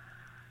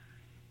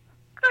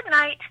 Good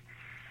night,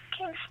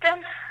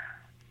 Kingston.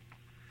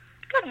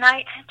 Good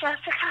night,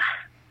 Jessica.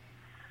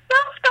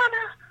 You've done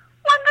a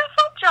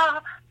wonderful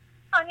job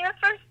on your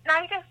first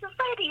night as a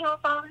radio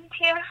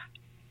volunteer.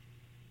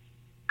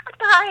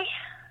 Goodbye.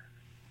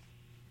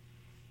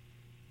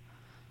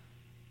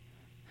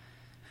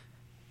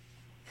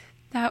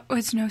 That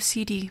was no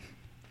CD.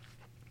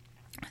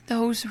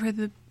 Those were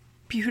the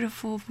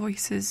beautiful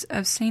voices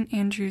of St.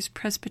 Andrew's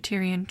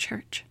Presbyterian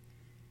Church.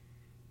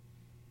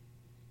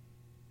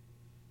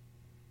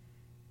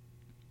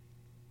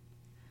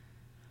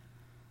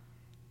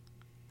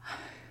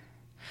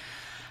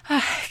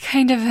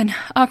 Kind of an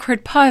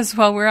awkward pause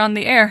while we're on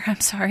the air.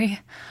 I'm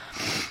sorry.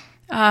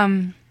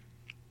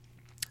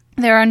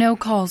 There are no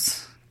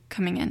calls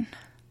coming in.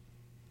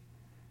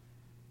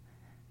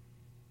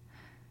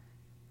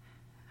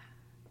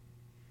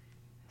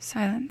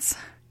 Silence.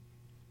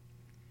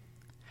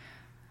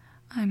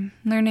 I'm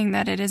learning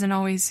that it isn't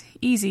always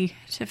easy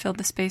to fill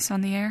the space on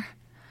the air.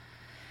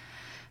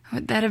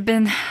 Would that have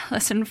been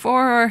lesson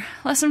 4 or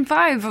lesson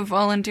 5 of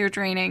volunteer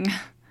training?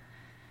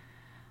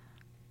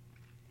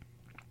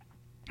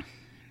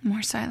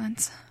 More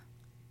silence.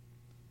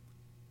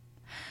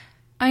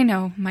 I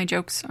know my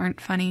jokes aren't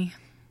funny.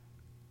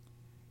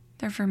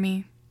 They're for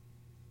me.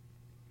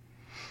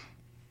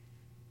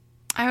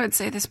 I would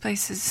say this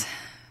place is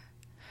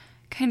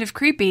kind of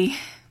creepy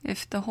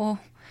if the whole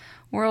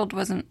world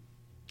wasn't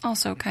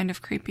also kind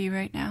of creepy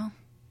right now.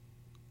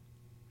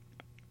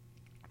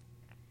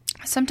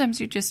 Sometimes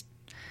you just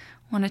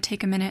want to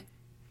take a minute,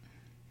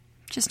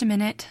 just a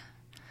minute,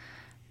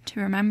 to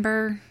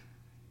remember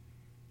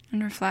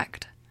and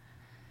reflect.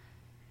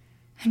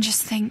 And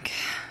just think,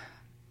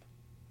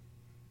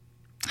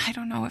 I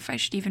don't know if I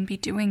should even be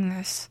doing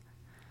this.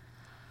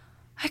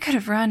 I could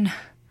have run.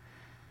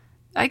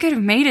 I could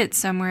have made it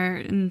somewhere,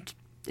 and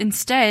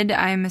instead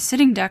I'm a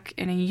sitting duck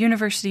in a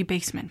university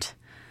basement.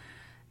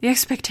 The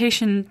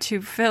expectation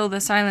to fill the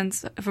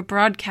silence of a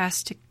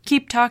broadcast, to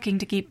keep talking,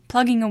 to keep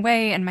plugging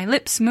away, and my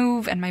lips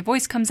move, and my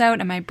voice comes out,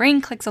 and my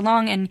brain clicks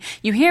along, and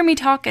you hear me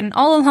talk, and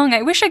all along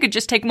I wish I could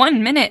just take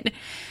 1 minute.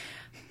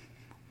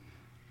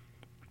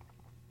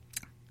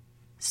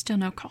 Still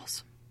no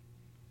calls.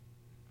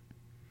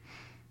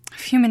 A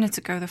few minutes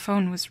ago, the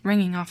phone was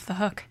ringing off the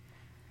hook.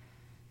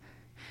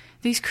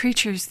 These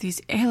creatures, these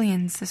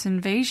aliens, this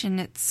invasion,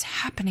 it's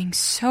happening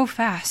so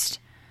fast.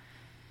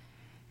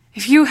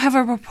 If you have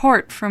a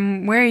report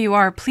from where you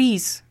are,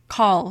 please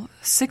call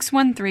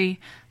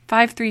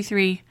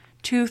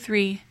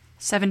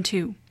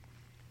 613-533-2372.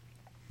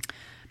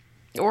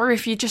 Or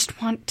if you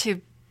just want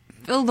to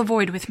fill the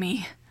void with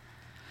me.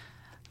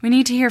 We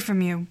need to hear from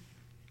you.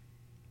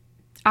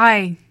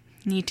 I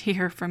need to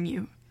hear from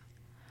you.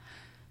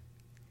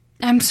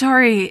 I'm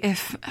sorry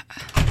if...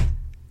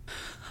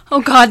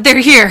 Oh God, they're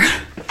here!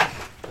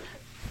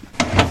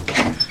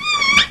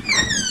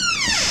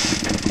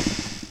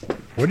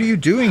 What are you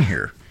doing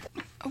here?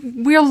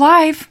 We're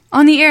live,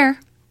 on the air.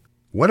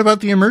 What about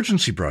the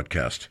emergency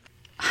broadcast?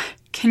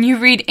 Can you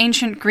read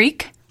ancient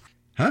Greek?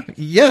 Huh?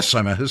 Yes,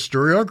 I'm a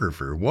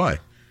historiographer. Why?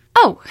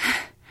 Oh,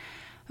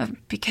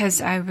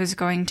 because I was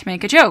going to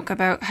make a joke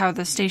about how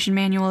the station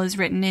manual is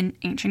written in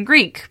ancient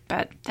Greek,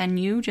 but then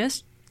you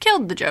just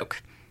killed the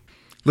joke.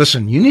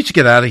 Listen, you need to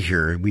get out of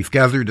here. We've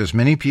gathered as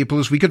many people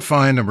as we could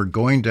find, and we're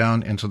going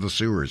down into the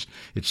sewers.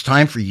 It's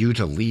time for you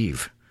to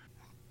leave.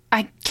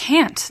 I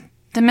can't.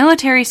 The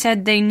military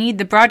said they need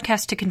the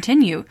broadcast to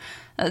continue.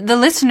 The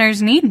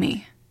listeners need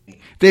me.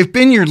 They've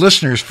been your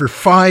listeners for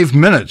 5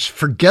 minutes.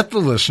 Forget the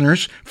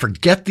listeners.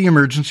 Forget the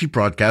emergency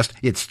broadcast.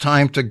 It's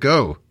time to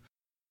go.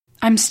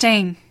 I'm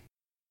staying.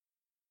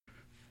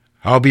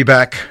 I'll be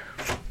back.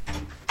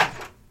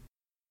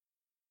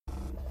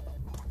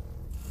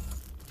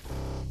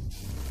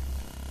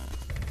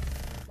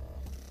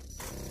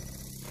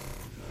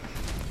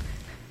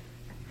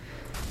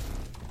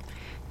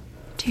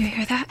 Do you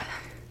hear that?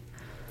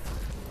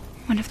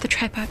 One of the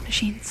tripod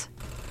machines.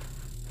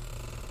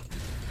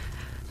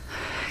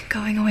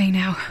 Going away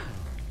now.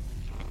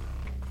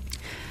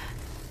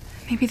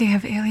 Maybe they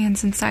have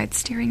aliens inside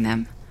steering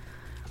them.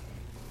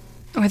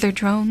 Or they're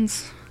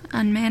drones,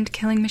 unmanned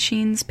killing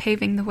machines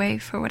paving the way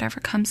for whatever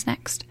comes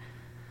next.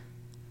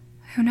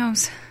 Who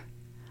knows?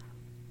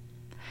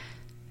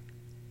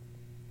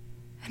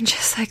 And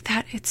just like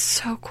that, it's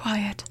so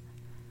quiet.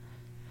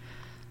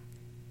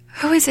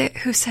 Who is it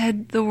who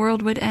said the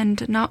world would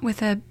end not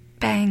with a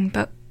bang,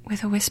 but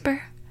with a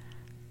whisper?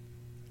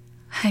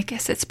 I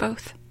guess it's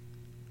both.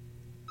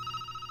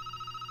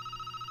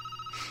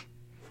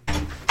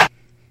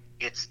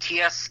 It's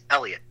T.S.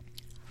 Eliot.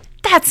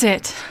 That's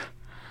it!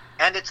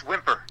 And it's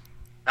whimper,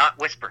 not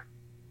whisper.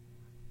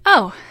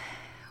 Oh,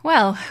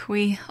 well,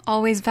 we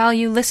always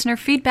value listener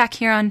feedback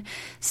here on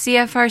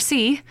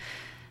CFRC.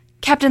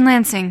 Captain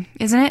Lansing,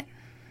 isn't it?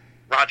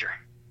 Roger.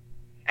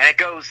 And it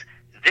goes,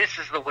 this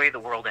is the way the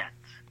world ends.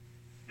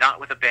 Not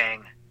with a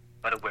bang,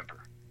 but a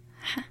whimper.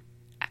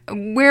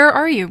 Where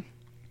are you?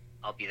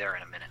 I'll be there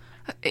in a minute.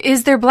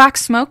 Is there black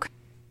smoke?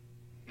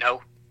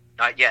 No,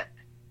 not yet.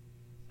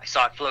 I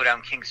saw it flow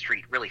down King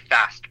Street really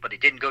fast, but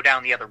it didn't go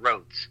down the other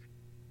roads.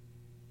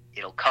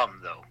 It'll come,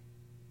 though.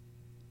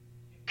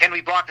 Can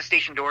we block the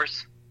station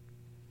doors?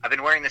 I've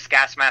been wearing this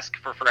gas mask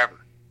for forever.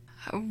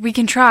 We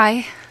can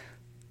try.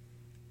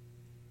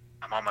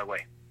 I'm on my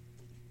way.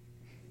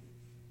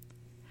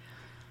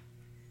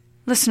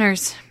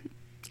 Listeners,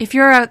 if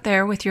you're out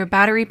there with your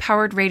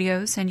battery-powered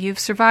radios and you've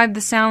survived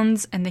the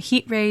sounds and the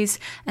heat rays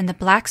and the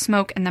black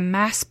smoke and the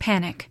mass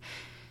panic,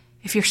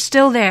 if you're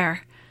still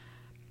there,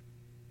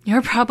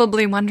 you're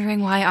probably wondering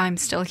why I'm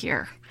still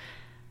here.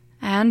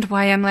 And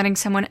why I'm letting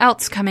someone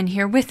else come in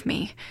here with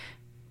me.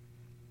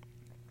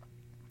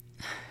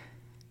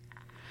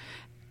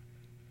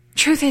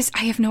 Truth is,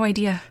 I have no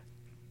idea.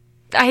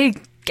 I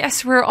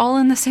guess we're all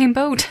in the same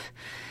boat.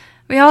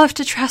 We all have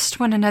to trust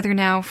one another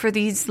now for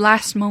these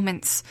last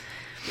moments.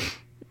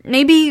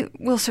 Maybe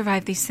we'll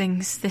survive these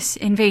things, this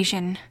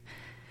invasion.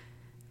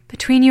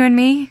 Between you and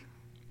me,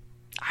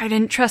 I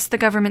didn't trust the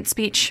government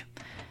speech.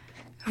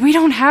 We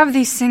don't have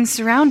these things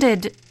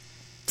surrounded.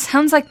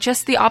 Sounds like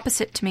just the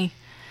opposite to me.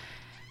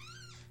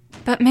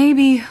 But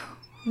maybe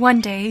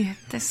one day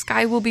the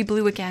sky will be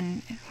blue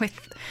again,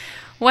 with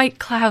white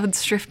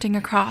clouds drifting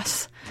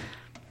across.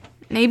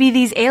 Maybe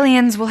these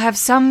aliens will have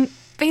some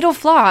fatal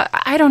flaw.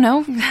 I don't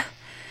know.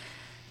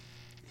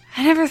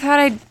 I never thought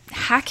I'd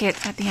hack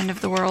it at the end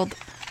of the world.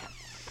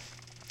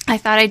 I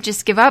thought I'd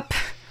just give up.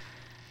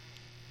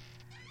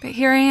 But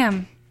here I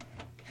am,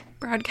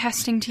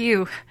 broadcasting to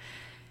you,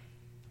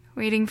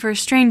 waiting for a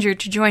stranger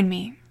to join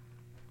me.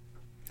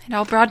 And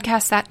I'll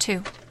broadcast that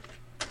too.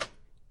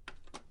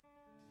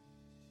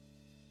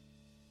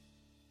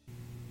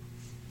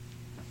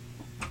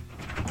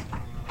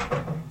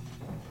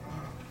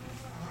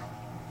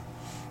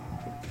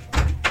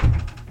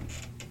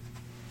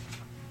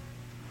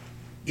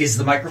 Is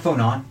the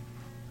microphone on?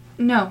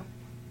 No.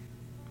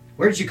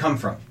 Where did you come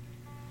from?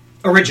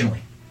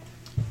 Originally?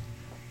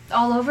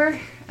 All over.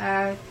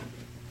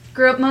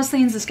 Grew up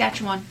mostly in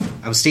Saskatchewan.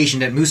 I was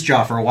stationed at Moose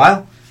Jaw for a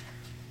while.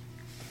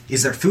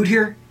 Is there food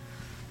here?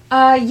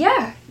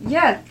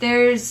 Yeah.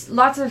 There's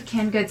lots of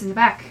canned goods in the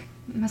back.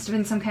 Must have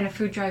been some kind of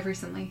food drive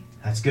recently.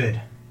 That's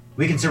good.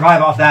 We can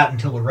survive off that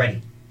until we're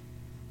ready.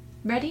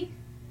 Ready?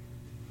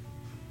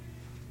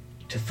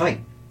 To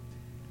fight.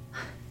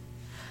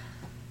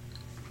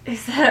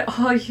 Is that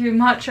all you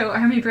macho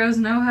army bros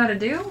know how to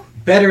do?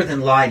 Better than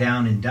lie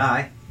down and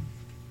die.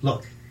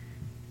 Look,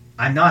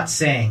 I'm not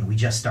saying we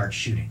just start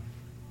shooting.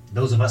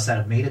 Those of us that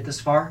have made it this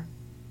far,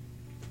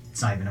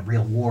 it's not even a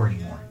real war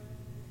anymore.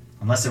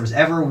 Unless there was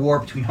ever a war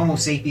between Homo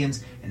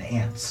sapiens and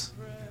ants.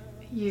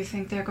 You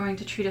think they're going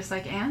to treat us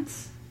like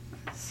ants?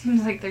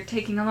 Seems like they're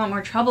taking a lot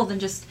more trouble than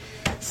just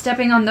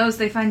stepping on those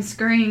they find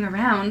scurrying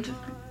around.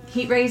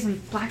 Heat rays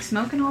and black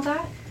smoke and all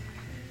that?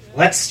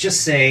 Let's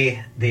just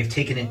say they've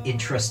taken an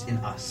interest in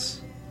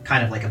us.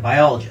 Kind of like a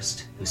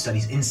biologist who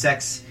studies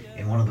insects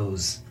in one of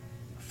those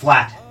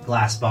flat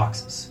glass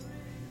boxes.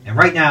 And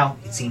right now,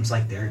 it seems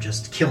like they're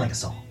just killing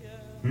us all.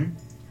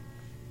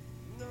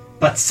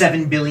 But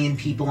 7 billion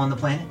people on the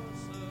planet?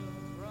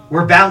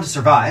 We're bound to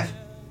survive,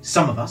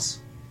 some of us.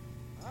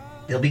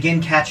 They'll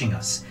begin catching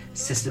us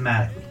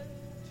systematically,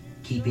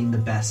 keeping the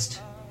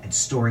best and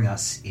storing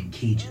us in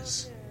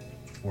cages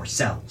or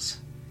cells.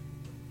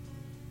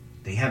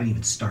 They haven't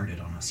even started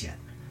on us yet.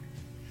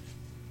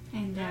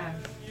 And,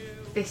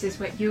 this is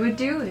what you would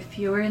do if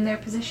you were in their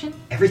position?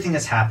 Everything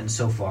that's happened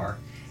so far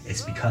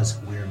is because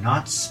we're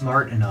not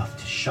smart enough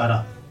to shut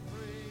up.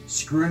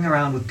 Screwing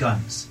around with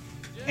guns,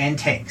 and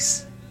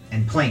tanks,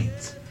 and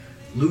planes,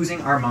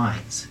 losing our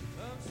minds.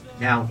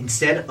 Now,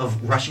 instead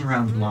of rushing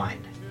around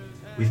blind,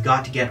 we've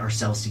got to get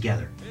ourselves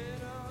together.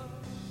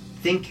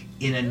 Think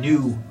in a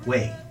new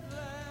way,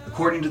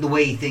 according to the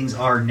way things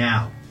are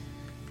now.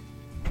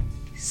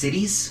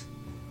 Cities,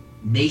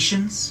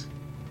 nations,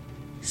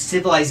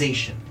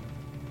 civilization.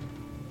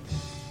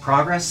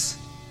 Progress,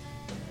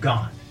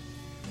 gone.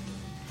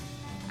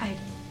 I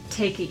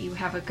take it you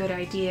have a good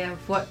idea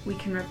of what we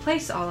can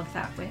replace all of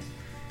that with.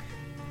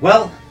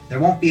 Well, there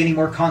won't be any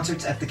more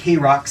concerts at the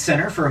K-Rock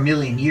Center for 1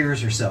 million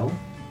years or so.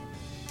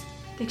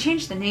 They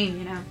changed the name,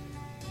 you know.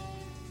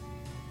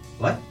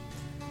 What?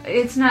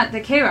 It's not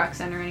the K-Rock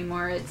Center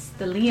anymore, it's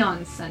the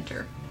Leon's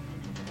Center.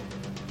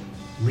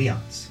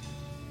 Leon's.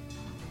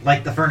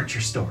 Like the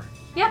furniture store.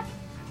 Yep.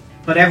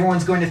 But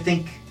everyone's going to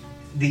think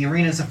the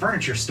arena's a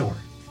furniture store.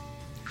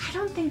 I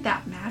don't think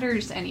that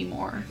matters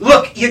anymore.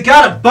 Look, you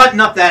gotta button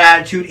up that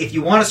attitude if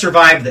you want to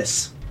survive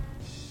this.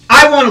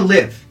 I want to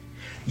live.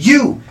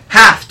 You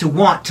have to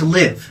want to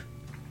live.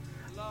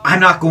 I'm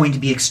not going to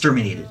be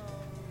exterminated.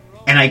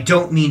 And I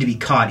don't mean to be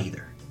caught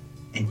either.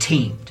 And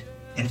tamed.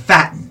 And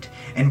fattened.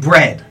 And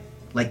bred.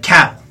 Like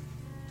cattle.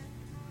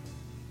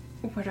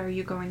 What are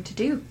you going to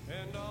do?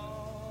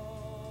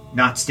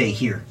 Not stay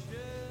here.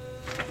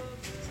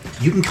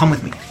 You can come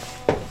with me.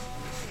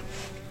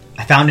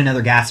 I found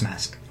another gas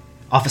mask.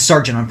 Off a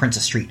sergeant on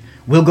Princess Street.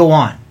 We'll go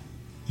on.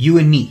 You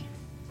and me.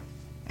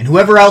 And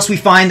whoever else we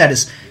find that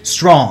is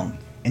strong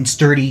and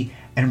sturdy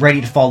and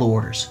ready to follow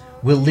orders.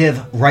 We'll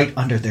live right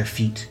under their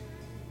feet.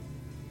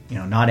 You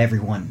know, not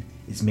everyone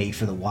is made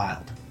for the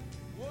wild.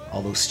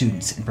 All those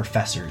students and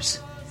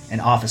professors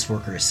and office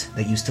workers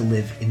that used to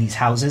live in these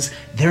houses,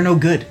 they're no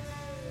good.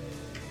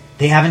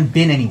 They haven't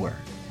been anywhere,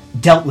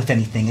 dealt with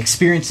anything,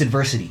 experienced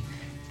adversity.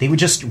 They would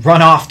just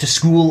run off to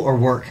school or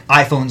work,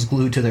 iPhones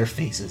glued to their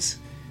faces.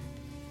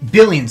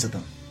 Billions of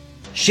them,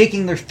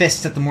 shaking their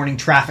fists at the morning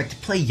traffic to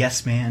play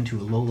yes man to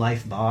a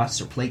low-life boss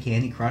or play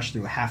Candy Crush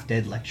through a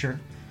half-dead lecture.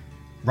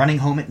 Running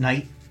home at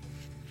night,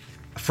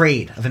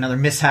 afraid of another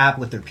mishap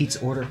with their pizza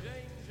order.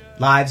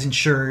 Lives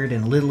insured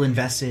and a little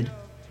invested.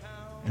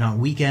 And on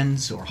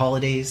weekends or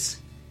holidays,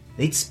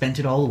 they'd spent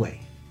it all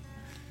away.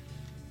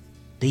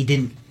 They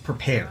didn't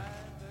prepare.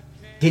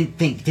 Didn't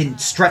think, didn't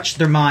stretch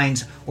their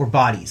minds or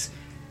bodies.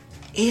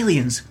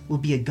 Aliens will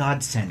be a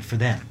godsend for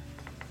them.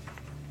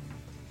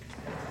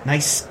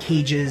 Nice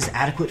cages,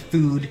 adequate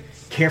food,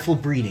 careful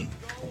breeding.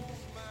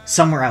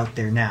 Somewhere out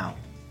there now,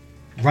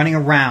 running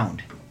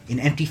around in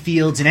empty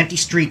fields and empty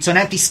streets on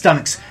empty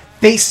stomachs,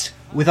 faced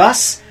with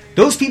us,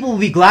 those people will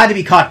be glad to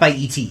be caught by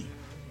E.T.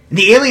 And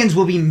the aliens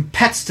will be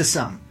pets to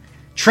some.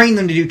 Train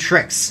them to do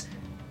tricks.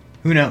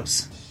 Who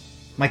knows?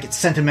 Might get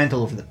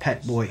sentimental over the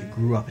pet boy who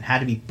grew up and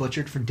had to be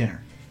butchered for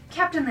dinner.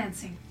 Captain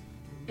Lansing.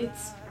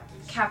 It's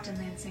Captain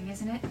Lansing,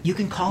 isn't it? You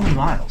can call me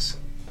Miles.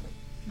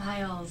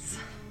 Miles.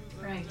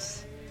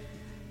 Right.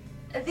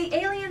 The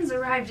aliens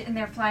arrived in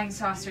their flying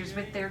saucers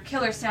with their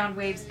killer sound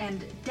waves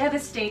and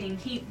devastating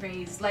heat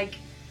rays like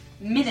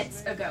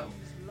minutes ago.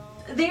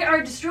 They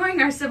are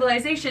destroying our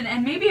civilization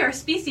and maybe our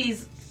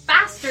species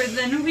faster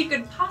than we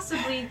could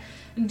possibly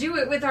do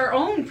it with our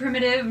own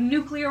primitive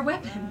nuclear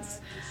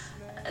weapons.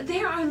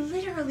 They are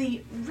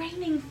literally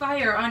raining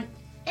fire on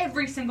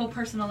every single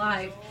person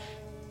alive.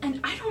 And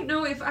I don't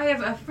know if I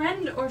have a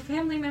friend or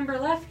family member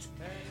left.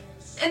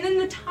 And in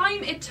the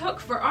time it took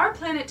for our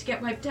planet to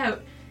get wiped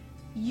out,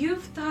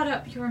 you've thought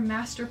up your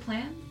master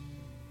plan?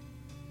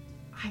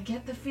 I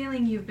get the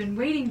feeling you've been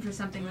waiting for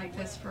something like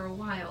this for a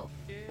while.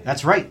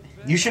 That's right.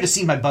 You should have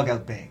seen my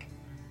bug-out bag.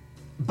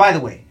 By the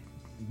way,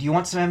 do you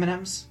want some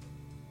M&Ms?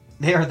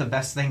 They are the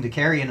best thing to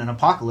carry in an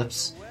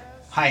apocalypse.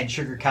 High in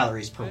sugar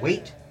calories per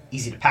weight,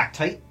 easy to pack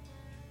tight,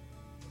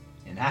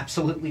 and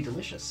absolutely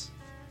delicious.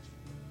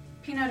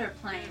 Peanut or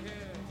plain?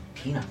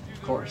 Peanut,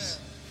 of course.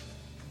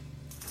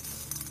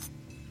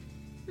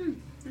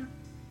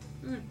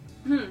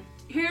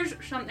 Here's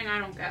something I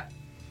don't get.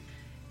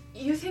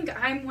 You think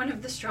I'm one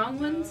of the strong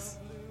ones?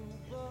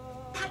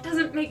 That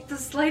doesn't make the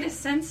slightest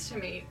sense to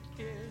me.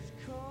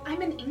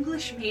 I'm an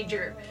English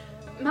major.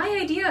 My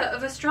idea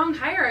of a strong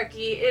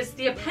hierarchy is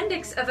the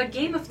appendix of a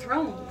Game of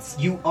Thrones.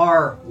 You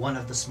are one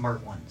of the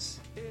smart ones.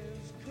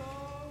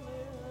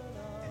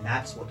 And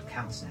that's what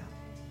counts now.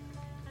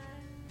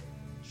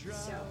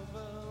 So,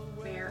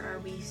 where are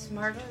we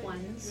smart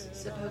ones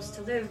supposed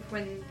to live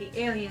when the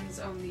aliens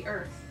own the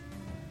Earth?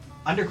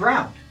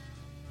 Underground.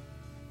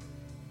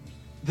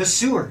 The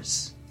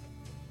sewers.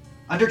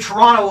 Under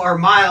Toronto are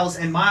miles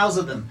and miles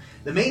of them.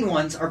 The main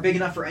ones are big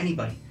enough for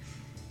anybody.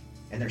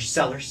 And there's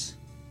cellars,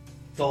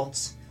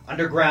 vaults,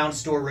 underground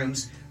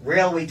storerooms,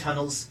 railway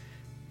tunnels,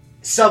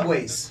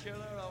 subways.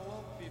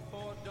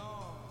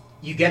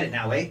 You get it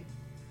now, eh?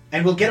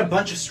 And we'll get a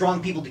bunch of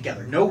strong people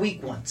together. No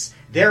weak ones.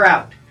 They're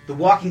out. The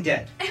Walking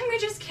Dead. And we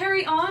just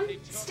carry on?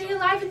 Stay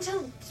alive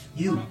until...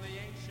 You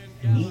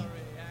and me?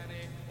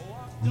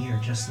 We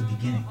are just the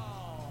beginning.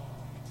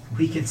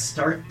 We can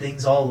start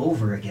things all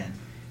over again.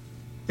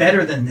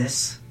 Better than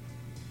this.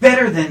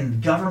 Better than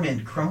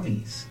government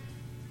cronies.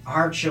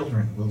 Our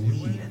children will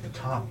lead at the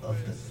top of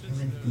the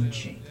human food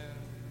chain.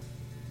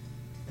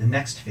 The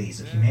next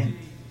phase of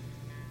humanity.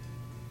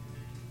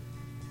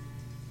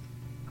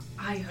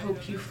 I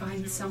hope you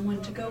find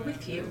someone to go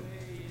with you.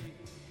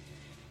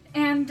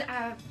 And,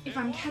 if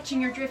I'm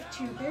catching your drift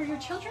to bear your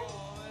children,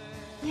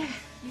 yeah,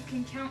 you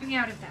can count me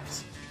out of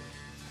that.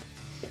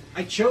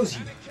 I chose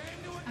you.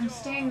 I'm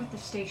staying with the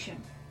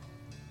station.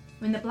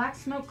 When the black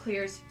smoke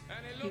clears,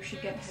 you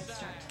should get a head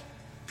start.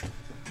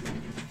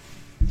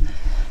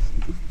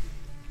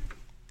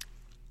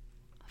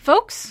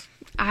 Folks,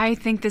 I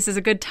think this is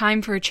a good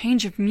time for a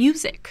change of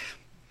music.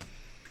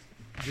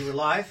 You were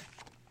live?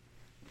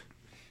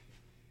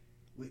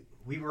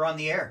 We were on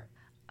the air.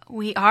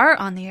 We are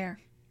on the air.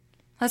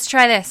 Let's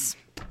try this.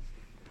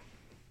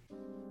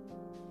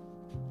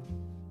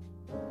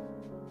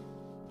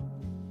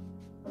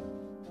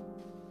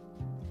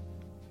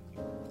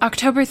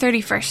 October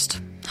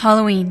 31st,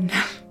 Halloween.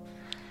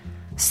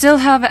 Still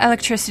have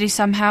electricity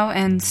somehow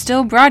and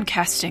still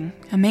broadcasting,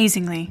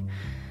 amazingly.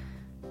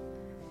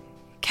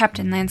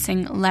 Captain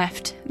Lansing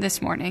left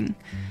this morning.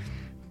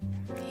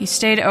 He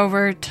stayed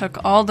over, took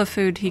all the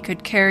food he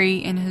could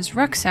carry in his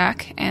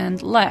rucksack,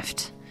 and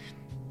left.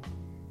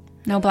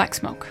 No black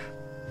smoke.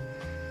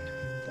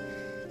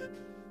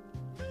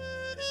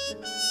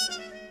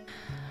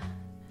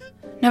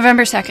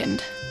 November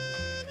 2nd.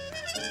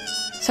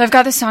 So I've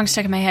got this song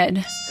stuck in my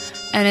head,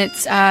 and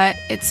it's I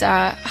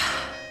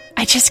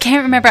just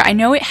can't remember. I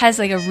know it has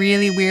like a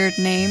really weird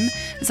name.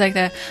 It's like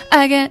the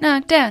I get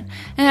knocked down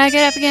and I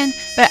get up again,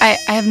 but I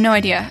have no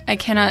idea. I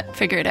cannot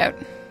figure it out.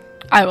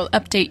 I will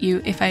update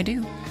you if I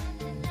do.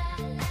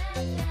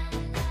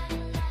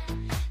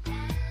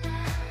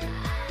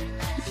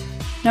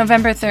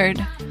 November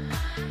 3rd.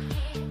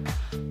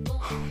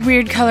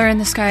 Weird color in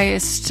the sky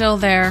is still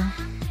there.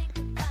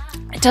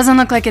 It doesn't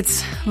look like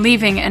it's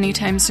leaving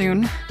anytime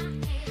soon.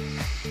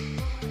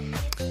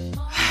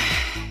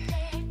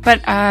 But,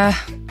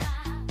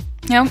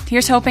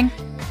 here's hoping.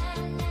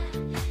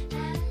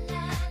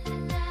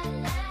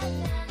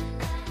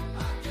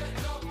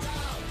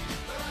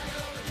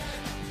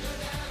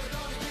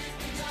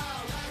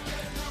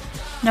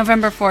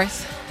 November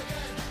 4th.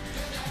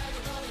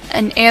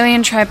 An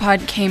alien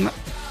tripod came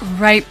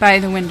right by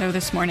the window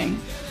this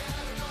morning.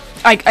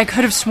 I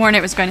could have sworn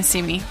it was going to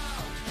see me.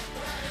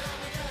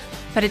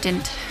 But it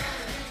didn't.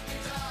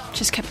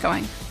 Just kept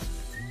going.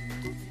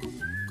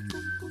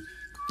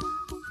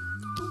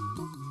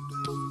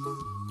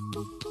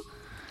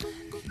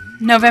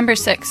 November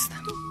 6th.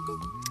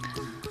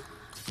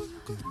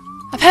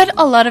 I've had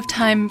a lot of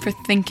time for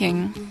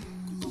thinking.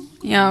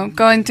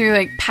 Going through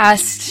like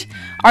past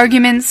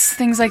arguments,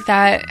 things like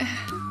that.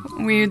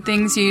 Weird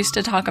things you used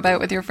to talk about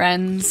with your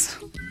friends.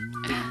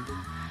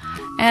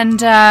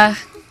 And yeah,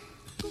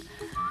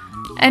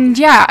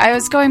 I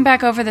was going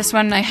back over this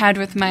one I had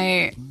with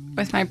my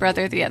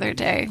brother the other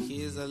day.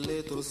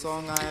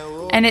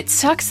 And it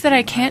sucks that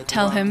I can't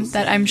tell him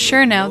that I'm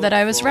sure now that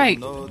I was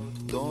right.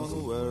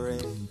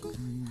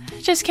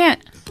 I just can't.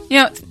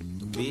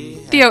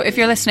 Theo, if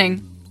you're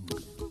listening,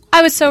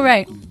 I was so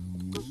right.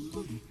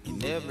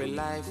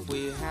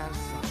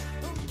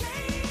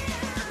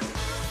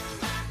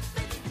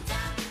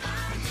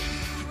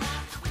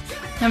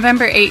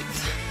 November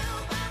 8th.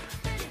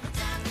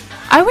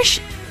 I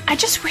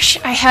just wish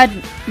I had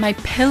my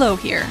pillow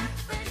here.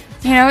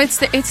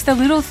 It's the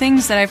little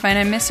things that I find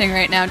I'm missing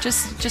right now.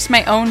 Just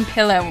my own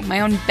pillow, my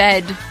own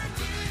bed.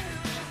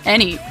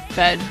 Any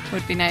bed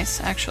would be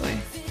nice, actually.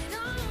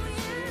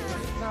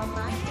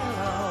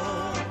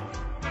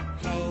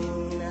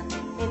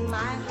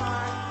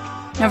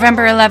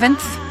 November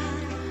 11th.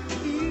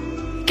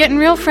 Getting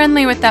real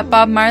friendly with that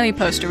Bob Marley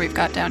poster we've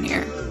got down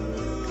here.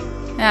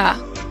 Yeah,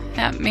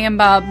 me and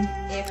Bob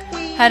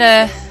had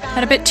a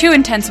bit too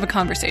intense of a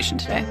conversation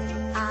today.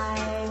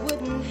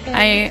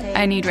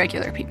 I need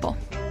regular people.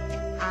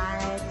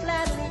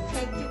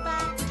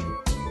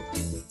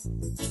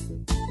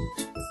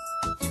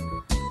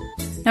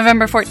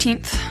 November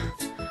 14th.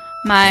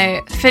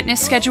 My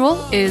fitness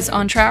schedule is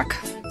on track.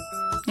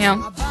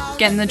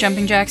 Getting the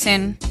jumping jacks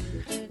in,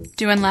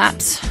 doing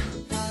laps.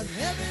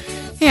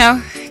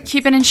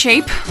 Keeping in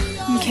shape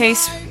in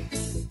case,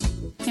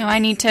 I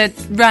need to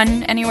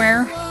run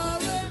anywhere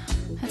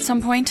at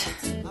some point.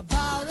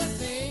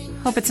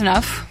 Hope it's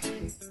enough.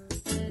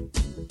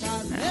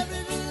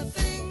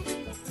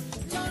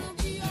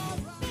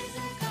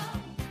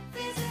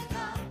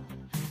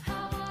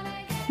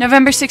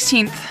 November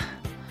 16th.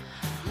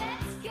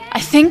 I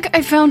think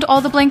I found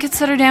all the blankets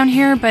that are down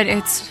here, but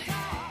it's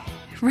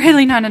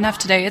really not enough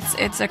today.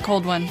 It's a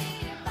cold one.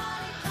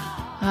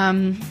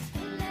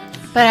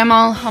 But I'm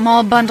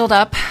all bundled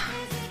up.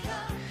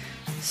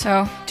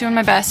 So, doing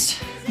my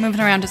best, moving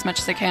around as much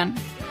as I can.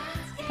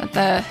 But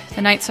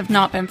the nights have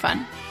not been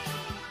fun.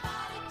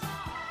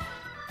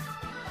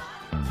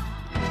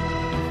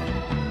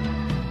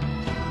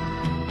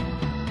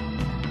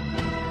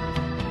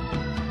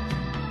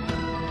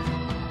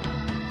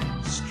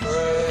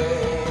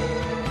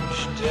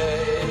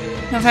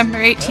 November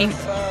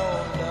 18th.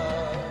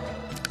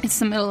 It's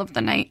the middle of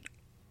the night.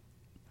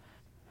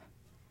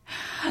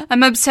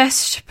 I'm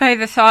obsessed by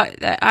the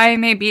thought that I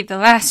may be the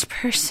last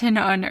person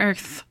on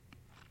Earth.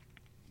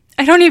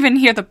 I don't even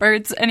hear the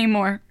birds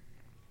anymore.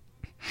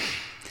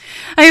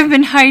 I have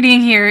been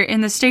hiding here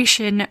in the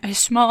station, a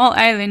small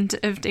island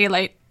of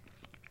daylight.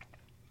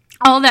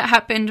 All that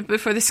happened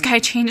before the sky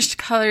changed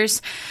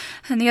colors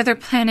and the other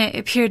planet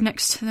appeared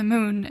next to the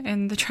moon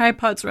and the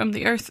tripods roamed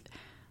the Earth.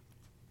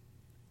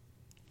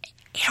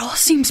 It all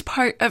seems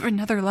part of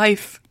another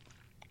life.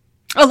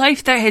 A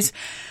life that has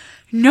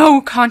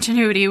no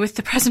continuity with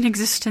the present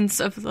existence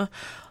of the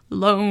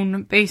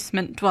lone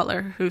basement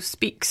dweller who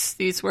speaks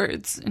these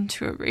words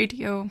into a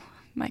radio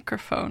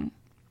microphone.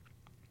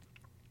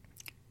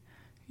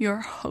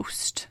 Your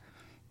host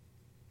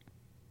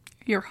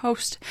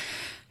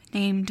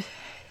named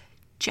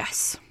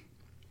Jess.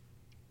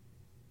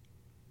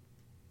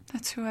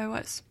 That's who I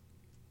was.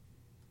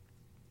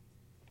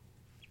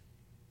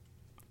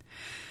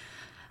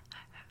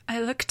 I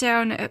look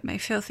down at my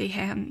filthy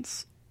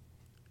hands.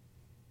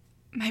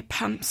 My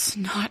pumps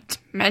not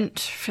meant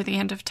for the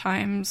end of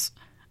times.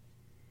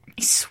 My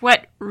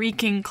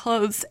sweat-reeking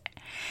clothes.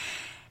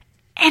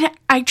 And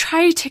I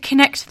try to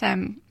connect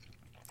them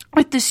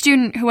with the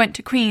student who went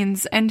to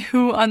Queen's and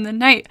who on the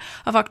night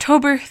of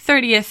October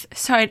 30th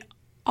saw it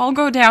all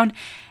go down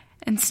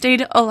and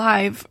stayed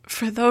alive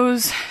for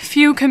those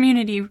few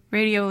community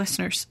radio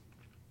listeners,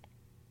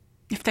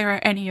 if there are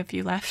any of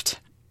you left.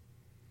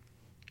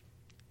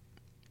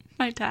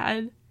 My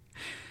dad,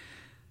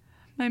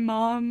 my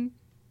mom,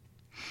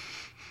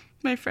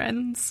 my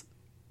friends.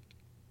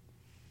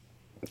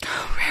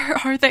 Where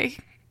are they?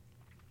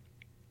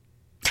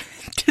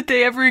 Did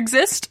they ever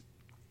exist?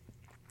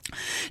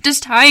 Does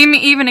time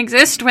even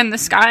exist when the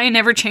sky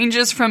never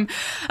changes from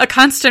a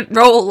constant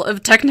roll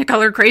of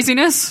technicolor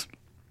craziness?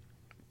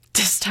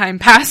 Does time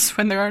pass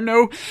when there are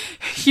no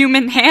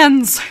human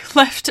hands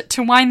left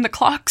to wind the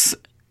clocks?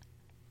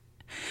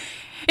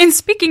 In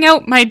speaking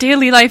out my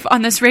daily life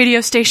on this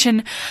radio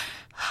station,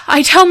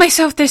 I tell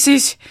myself this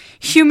is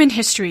human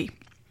history.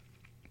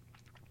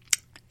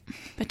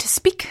 But to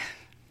speak,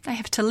 I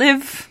have to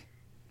live.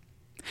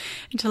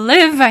 And to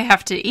live, I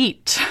have to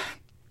eat.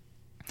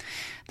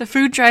 The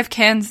food drive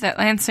cans that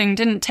Lansing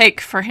didn't take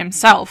for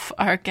himself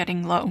are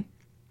getting low.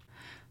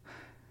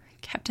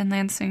 Captain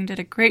Lansing did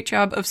a great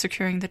job of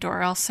securing the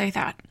door, I'll say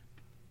that.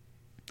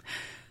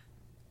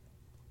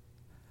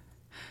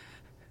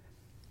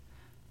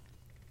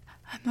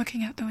 I'm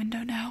looking out the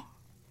window now.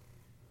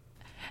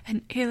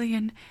 An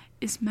alien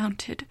is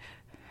mounted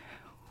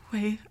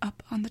way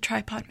up on the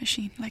tripod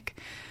machine, like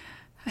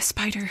a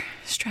spider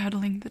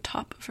straddling the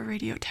top of a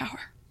radio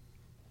tower.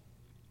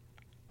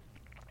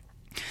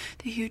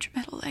 The huge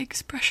metal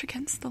legs brush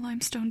against the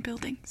limestone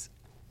buildings.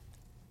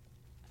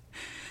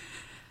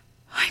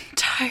 I'm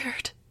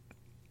tired.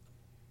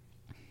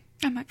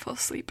 I might fall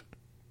asleep.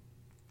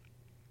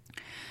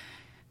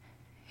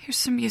 Here's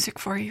some music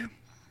for you.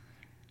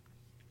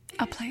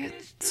 I'll play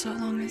it so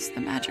long as the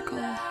magical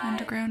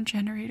underground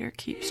generator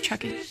keeps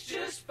chugging.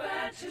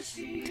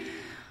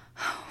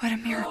 Oh, what a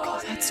miracle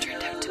that's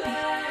turned out to be.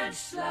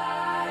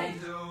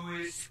 No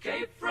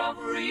escape from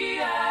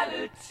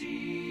reality.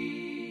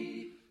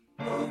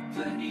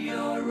 Open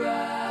your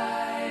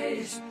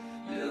eyes,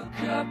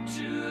 look up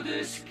to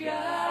the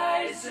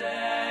skies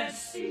and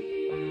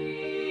see.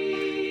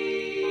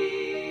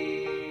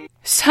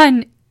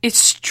 Sun is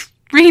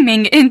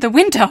streaming in the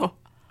window.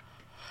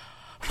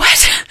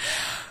 What?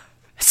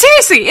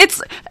 Seriously,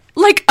 it's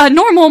like a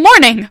normal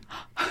morning.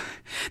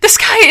 The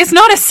sky is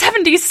not a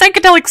 70s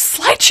psychedelic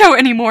slideshow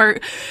anymore.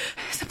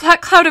 The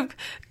black cloud of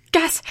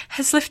gas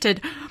has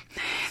lifted.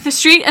 The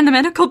street and the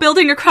medical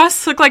building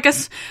across look like a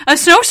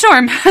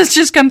snowstorm has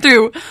just come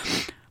through.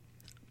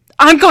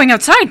 I'm going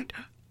outside.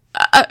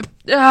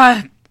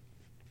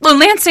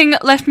 Lansing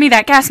left me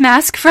that gas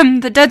mask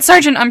from the dead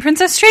sergeant on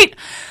Princess Street.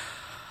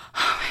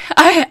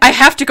 I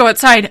have to go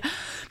outside.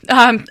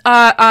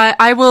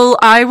 I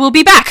will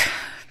be back.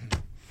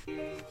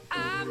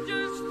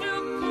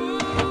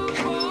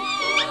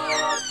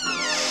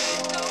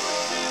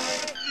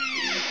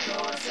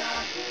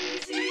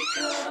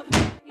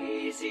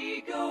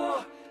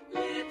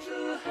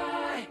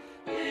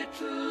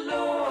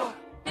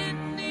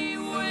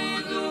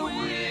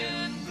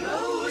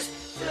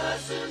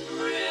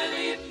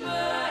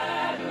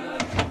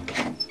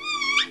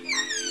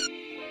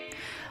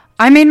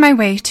 I made my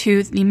way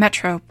to the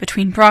metro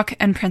between Brock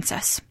and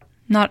Princess.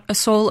 Not a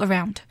soul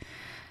around.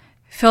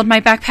 Filled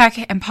my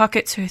backpack and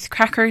pockets with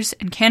crackers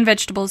and canned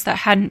vegetables that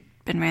hadn't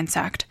been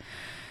ransacked.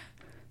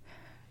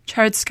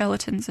 Charred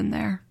skeletons in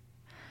there.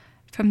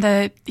 From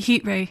the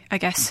heat ray, I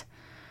guess.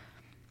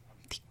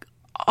 The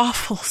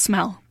awful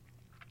smell.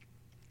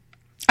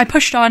 I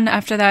pushed on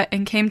after that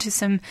and came to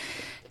some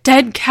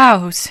dead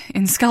cows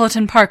in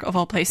Skeleton Park, of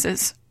all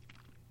places.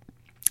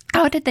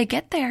 How did they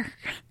get there?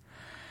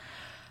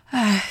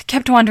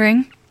 Kept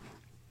wandering.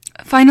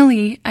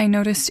 Finally, I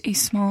noticed a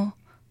small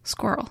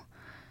squirrel.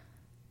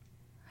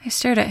 I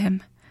stared at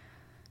him.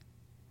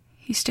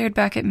 He stared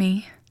back at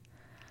me.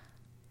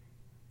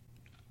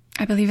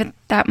 I believe at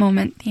that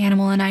moment the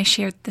animal and I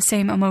shared the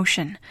same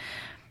emotion.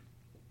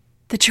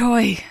 The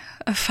joy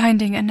of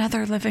finding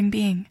another living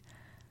being.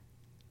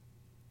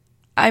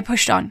 I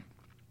pushed on.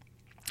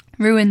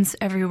 Ruins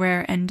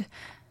everywhere and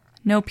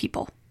no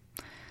people.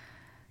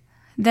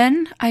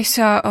 Then I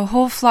saw a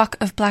whole flock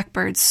of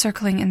blackbirds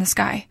circling in the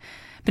sky.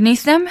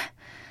 Beneath them,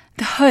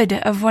 the hood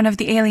of one of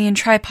the alien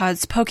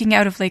tripods poking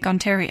out of Lake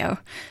Ontario,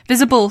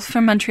 visible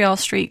from Montreal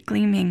Street,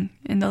 gleaming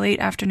in the late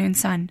afternoon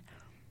sun.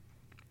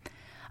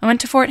 I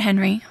went to Fort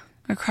Henry,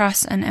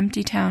 across an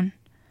empty town.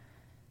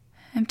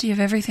 Empty of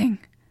everything.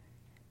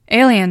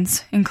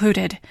 Aliens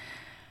included.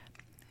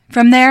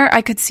 From there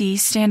I could see,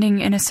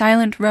 standing in a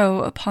silent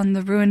row upon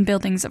the ruined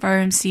buildings of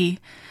RMC,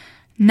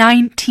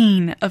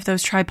 19 of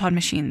those tripod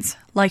machines,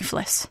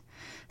 lifeless,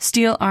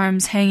 steel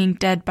arms hanging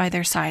dead by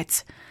their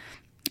sides,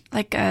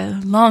 like a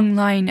long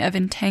line of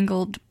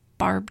entangled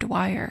barbed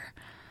wire.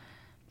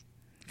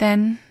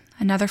 Then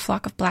another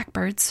flock of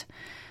blackbirds.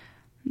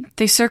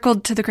 They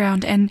circled to the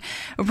ground, and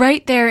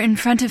right there in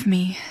front of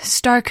me,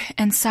 stark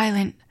and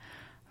silent,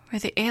 were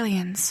the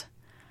aliens,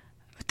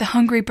 with the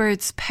hungry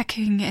birds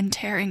pecking and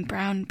tearing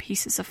brown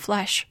pieces of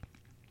flesh.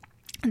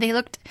 They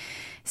looked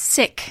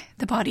sick,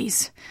 the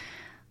bodies,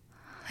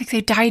 like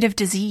they died of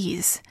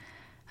disease.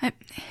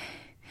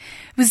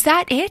 Was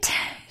that it?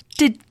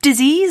 Did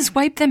disease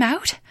wipe them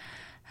out?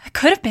 It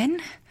could have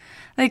been.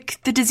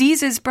 Like the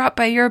diseases brought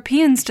by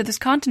Europeans to this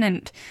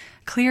continent,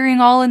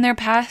 clearing all in their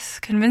path,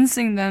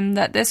 convincing them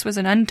that this was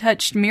an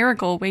untouched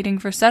miracle waiting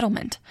for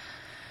settlement.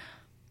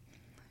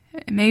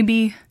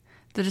 Maybe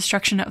the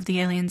destruction of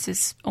the aliens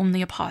is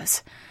only a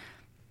pause.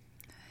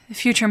 The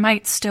future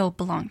might still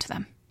belong to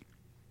them.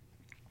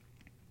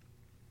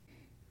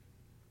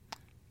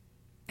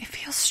 It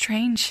feels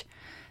strange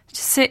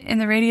to sit in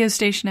the radio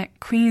station at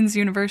Queen's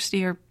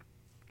University, or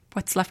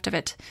what's left of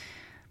it.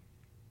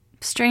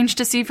 Strange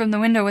to see from the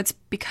window what's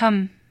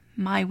become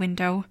my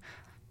window.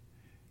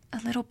 A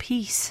little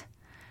piece.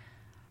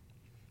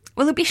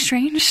 Will it be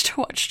strange to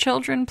watch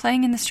children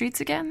playing in the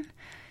streets again?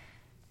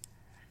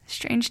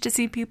 Strange to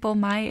see people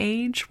my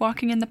age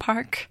walking in the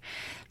park,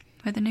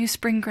 where the new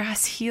spring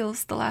grass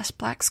heals the last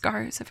black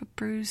scars of a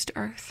bruised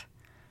earth.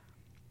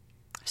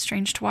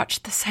 Strange to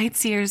watch the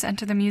sightseers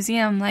enter the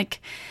museum,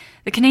 like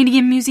the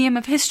Canadian Museum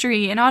of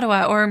History in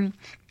Ottawa, or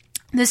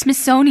the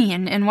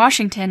Smithsonian in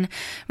Washington,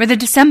 where the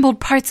disassembled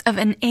parts of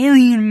an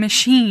alien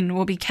machine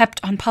will be kept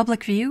on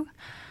public view.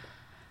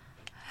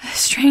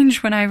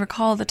 Strange when I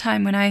recall the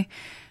time when I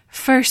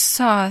first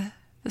saw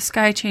the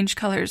sky change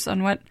colors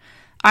on what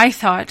I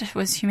thought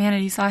was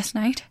humanity's last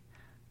night.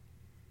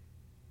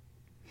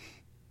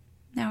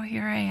 Now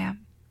here I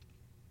am.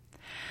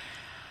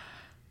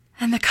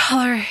 And the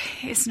color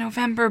is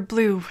November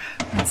blue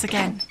once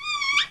again.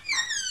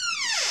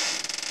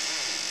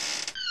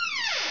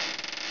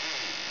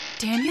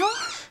 Daniel?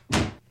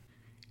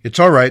 It's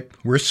all right.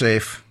 We're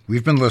safe.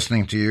 We've been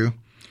listening to you.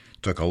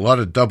 Took a lot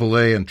of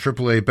AA and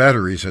AAA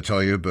batteries, I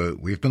tell you, but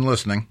we've been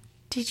listening.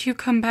 Did you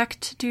come back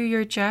to do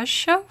your jazz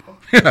show?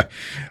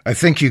 I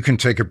think you can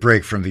take a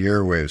break from the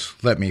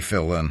airwaves. Let me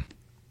fill in.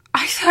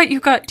 I thought you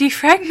got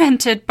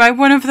defragmented by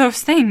one of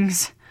those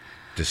things.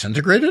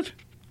 Disintegrated?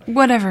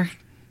 Whatever.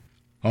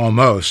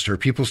 Almost. Are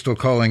people still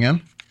calling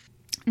in?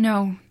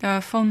 No,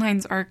 the phone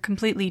lines are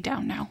completely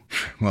down now.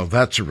 Well,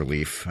 that's a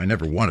relief. I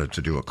never wanted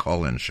to do a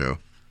call-in show.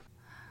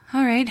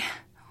 All right.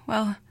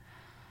 Well,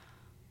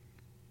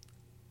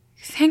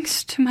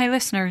 thanks to my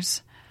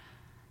listeners.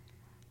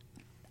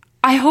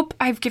 I hope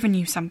I've given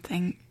you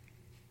something.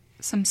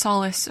 Some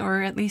solace,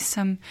 or at least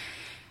some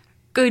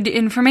good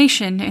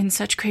information in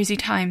such crazy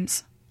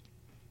times.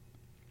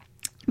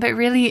 But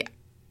really,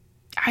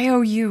 I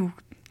owe you.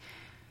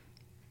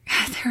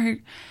 There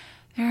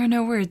are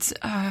no words.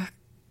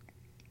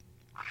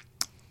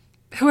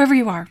 Whoever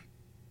you are,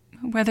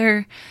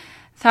 whether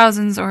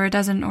thousands or a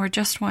dozen or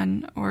just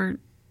one, or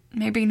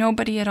maybe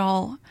nobody at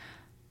all,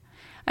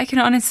 I can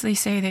honestly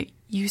say that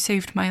you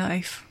saved my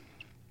life.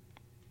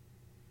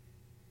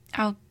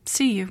 I'll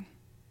see you.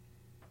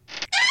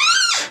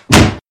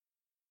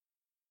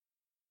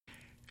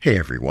 Hey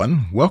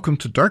everyone, welcome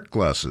to Dark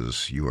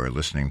Glasses. You are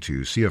listening to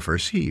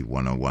CFRC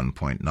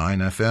 101.9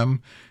 FM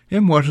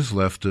in what is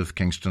left of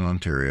Kingston,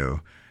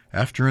 Ontario,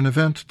 after an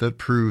event that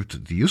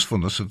proved the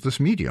usefulness of this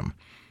medium,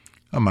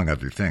 among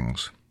other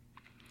things.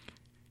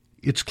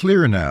 It's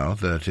clear now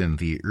that in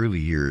the early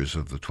years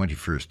of the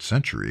 21st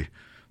century,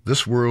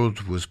 this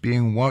world was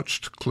being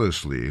watched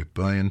closely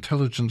by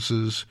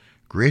intelligences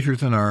greater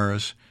than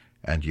ours,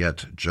 and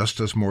yet just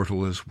as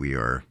mortal as we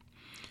are.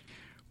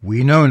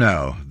 We know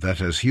now that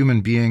as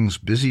human beings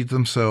busied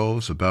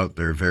themselves about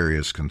their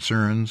various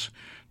concerns,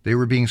 they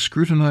were being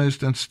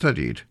scrutinized and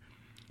studied,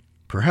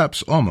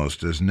 perhaps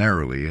almost as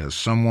narrowly as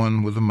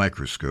someone with a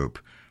microscope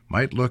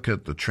might look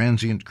at the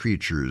transient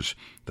creatures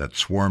that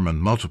swarm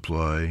and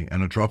multiply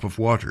in a drop of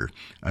water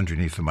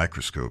underneath a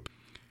microscope.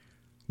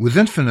 With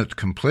infinite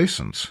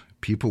complacence,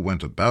 people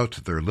went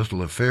about their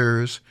little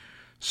affairs,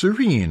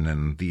 serene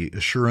in the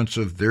assurance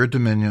of their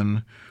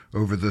dominion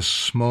over this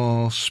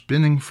small,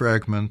 spinning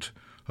fragment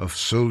of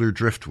solar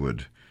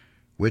driftwood,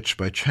 which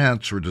by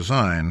chance or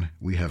design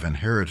we have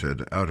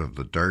inherited out of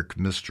the dark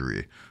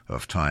mystery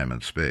of time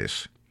and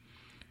space.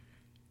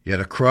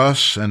 Yet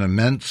across an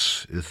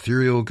immense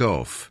ethereal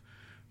gulf,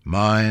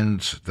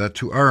 minds that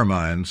to our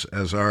minds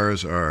as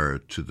ours are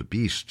to the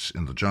beasts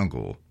in the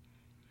jungle,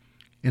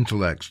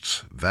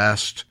 intellects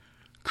vast,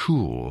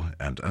 cool,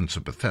 and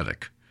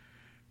unsympathetic,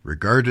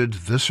 regarded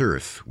this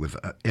earth with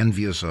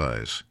envious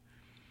eyes.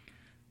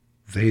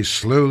 They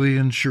slowly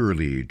and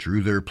surely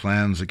drew their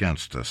plans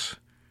against us.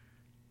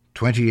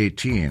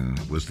 2018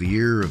 was the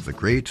year of the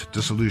Great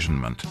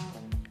Disillusionment.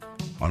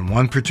 On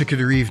one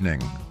particular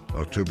evening,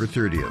 October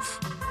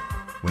 30th,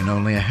 when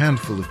only a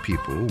handful of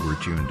people were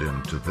tuned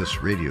in to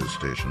this radio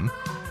station,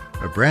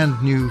 a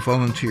brand new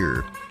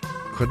volunteer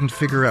couldn't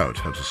figure out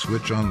how to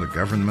switch on the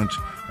government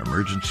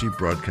emergency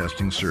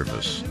broadcasting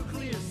service,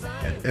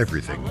 and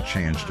everything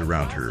changed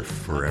around her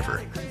forever.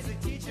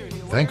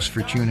 Thanks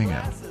for tuning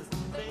in.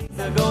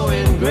 They're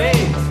going great,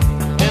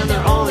 and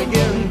they're only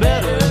getting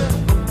better.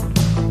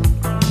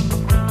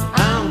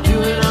 I'm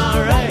doing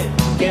alright,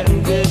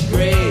 getting good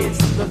grades.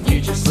 The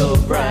future's so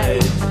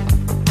bright.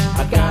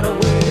 I gotta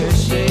wear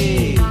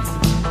shades.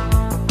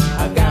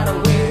 I gotta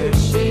wear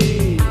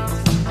shades.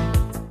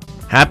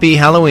 Happy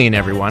Halloween,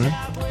 everyone.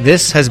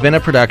 This has been a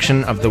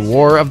production of the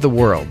War of the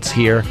Worlds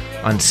here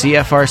on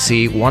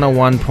CFRC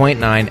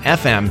 101.9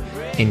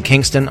 FM in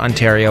Kingston,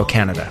 Ontario,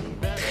 Canada.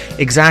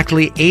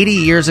 Exactly 80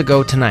 years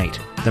ago tonight,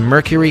 the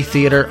Mercury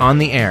Theatre on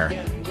the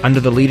Air, under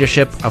the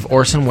leadership of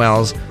Orson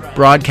Welles,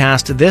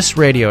 broadcast this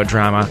radio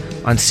drama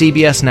on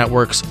CBS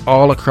networks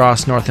all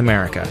across North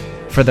America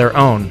for their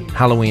own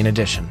Halloween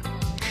edition.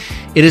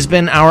 It has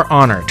been our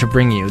honor to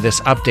bring you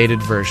this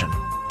updated version.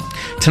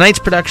 Tonight's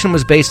production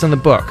was based on the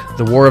book,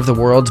 The War of the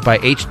Worlds by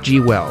H.G.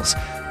 Wells,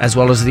 as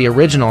well as the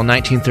original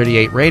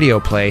 1938 radio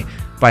play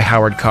by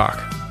Howard Koch.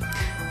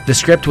 The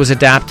script was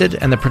adapted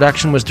and the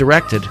production was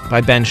directed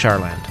by Ben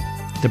Charland.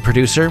 The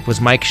producer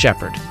was Mike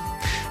Shepard.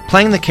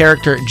 Playing the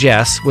character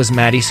Jess was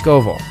Maddie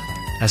Scoville.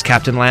 As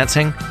Captain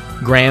Lansing,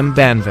 Graham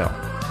Banville.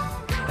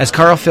 As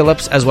Carl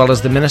Phillips, as well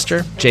as the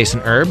minister,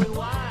 Jason Erb.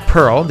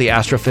 Pearl, the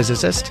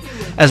astrophysicist,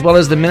 as well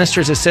as the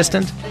minister's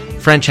assistant,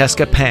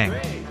 Francesca Pang.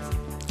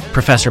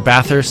 Professor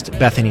Bathurst,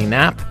 Bethany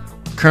Knapp,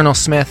 Colonel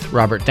Smith,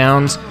 Robert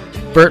Downs,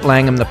 Burt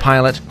Langham, the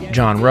pilot,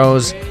 John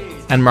Rose,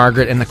 and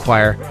Margaret in the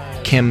choir,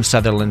 Kim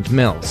Sutherland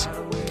Mills.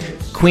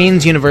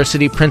 Queen's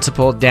University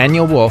principal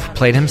Daniel Wolfe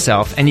played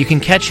himself, and you can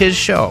catch his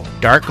show,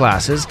 Dark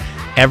Glasses,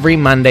 every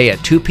Monday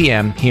at 2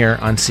 p.m. here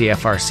on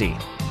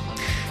CFRC.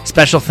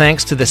 Special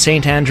thanks to the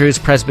St. Andrew's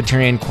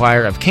Presbyterian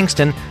Choir of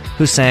Kingston,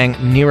 who sang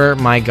Nearer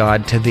My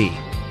God to Thee.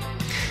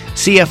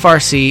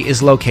 CFRC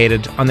is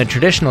located on the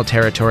traditional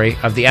territory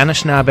of the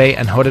Anishinaabe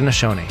and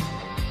Haudenosaunee.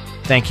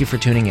 Thank you for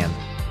tuning in.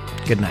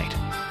 Good night.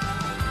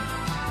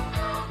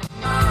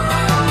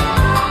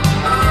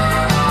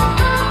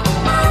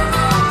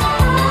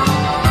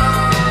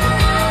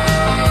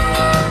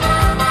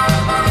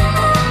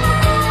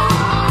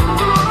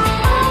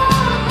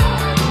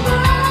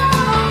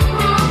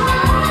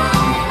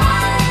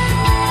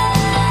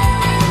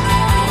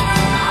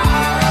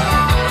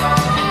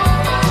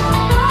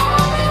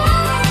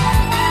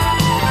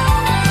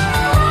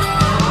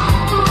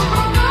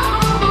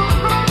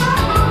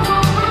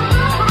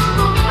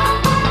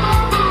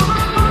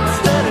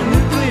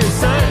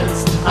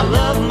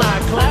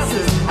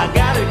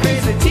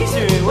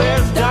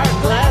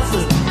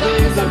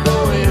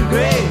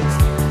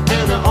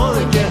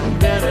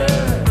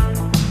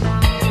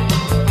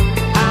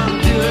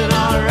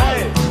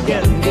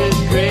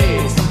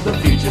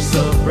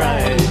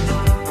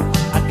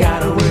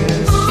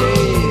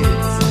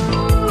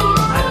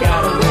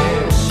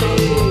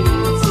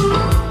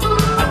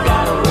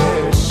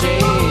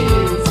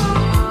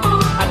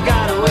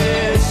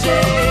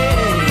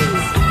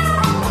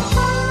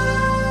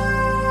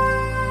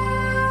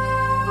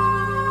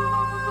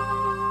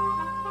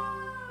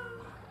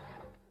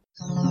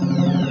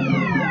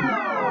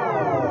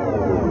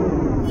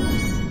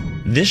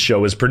 This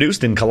show is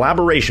produced in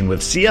collaboration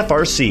with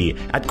CFRC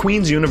at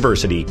Queen's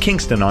University,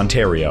 Kingston,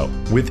 Ontario,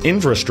 with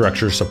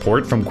infrastructure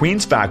support from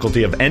Queen's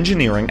Faculty of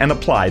Engineering and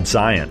Applied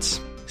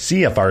Science.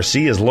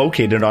 CFRC is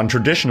located on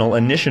traditional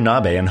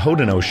Anishinaabe and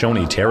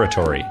Haudenosaunee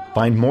territory.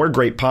 Find more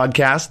great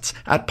podcasts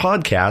at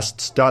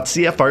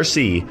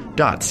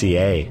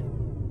podcasts.cfrc.ca.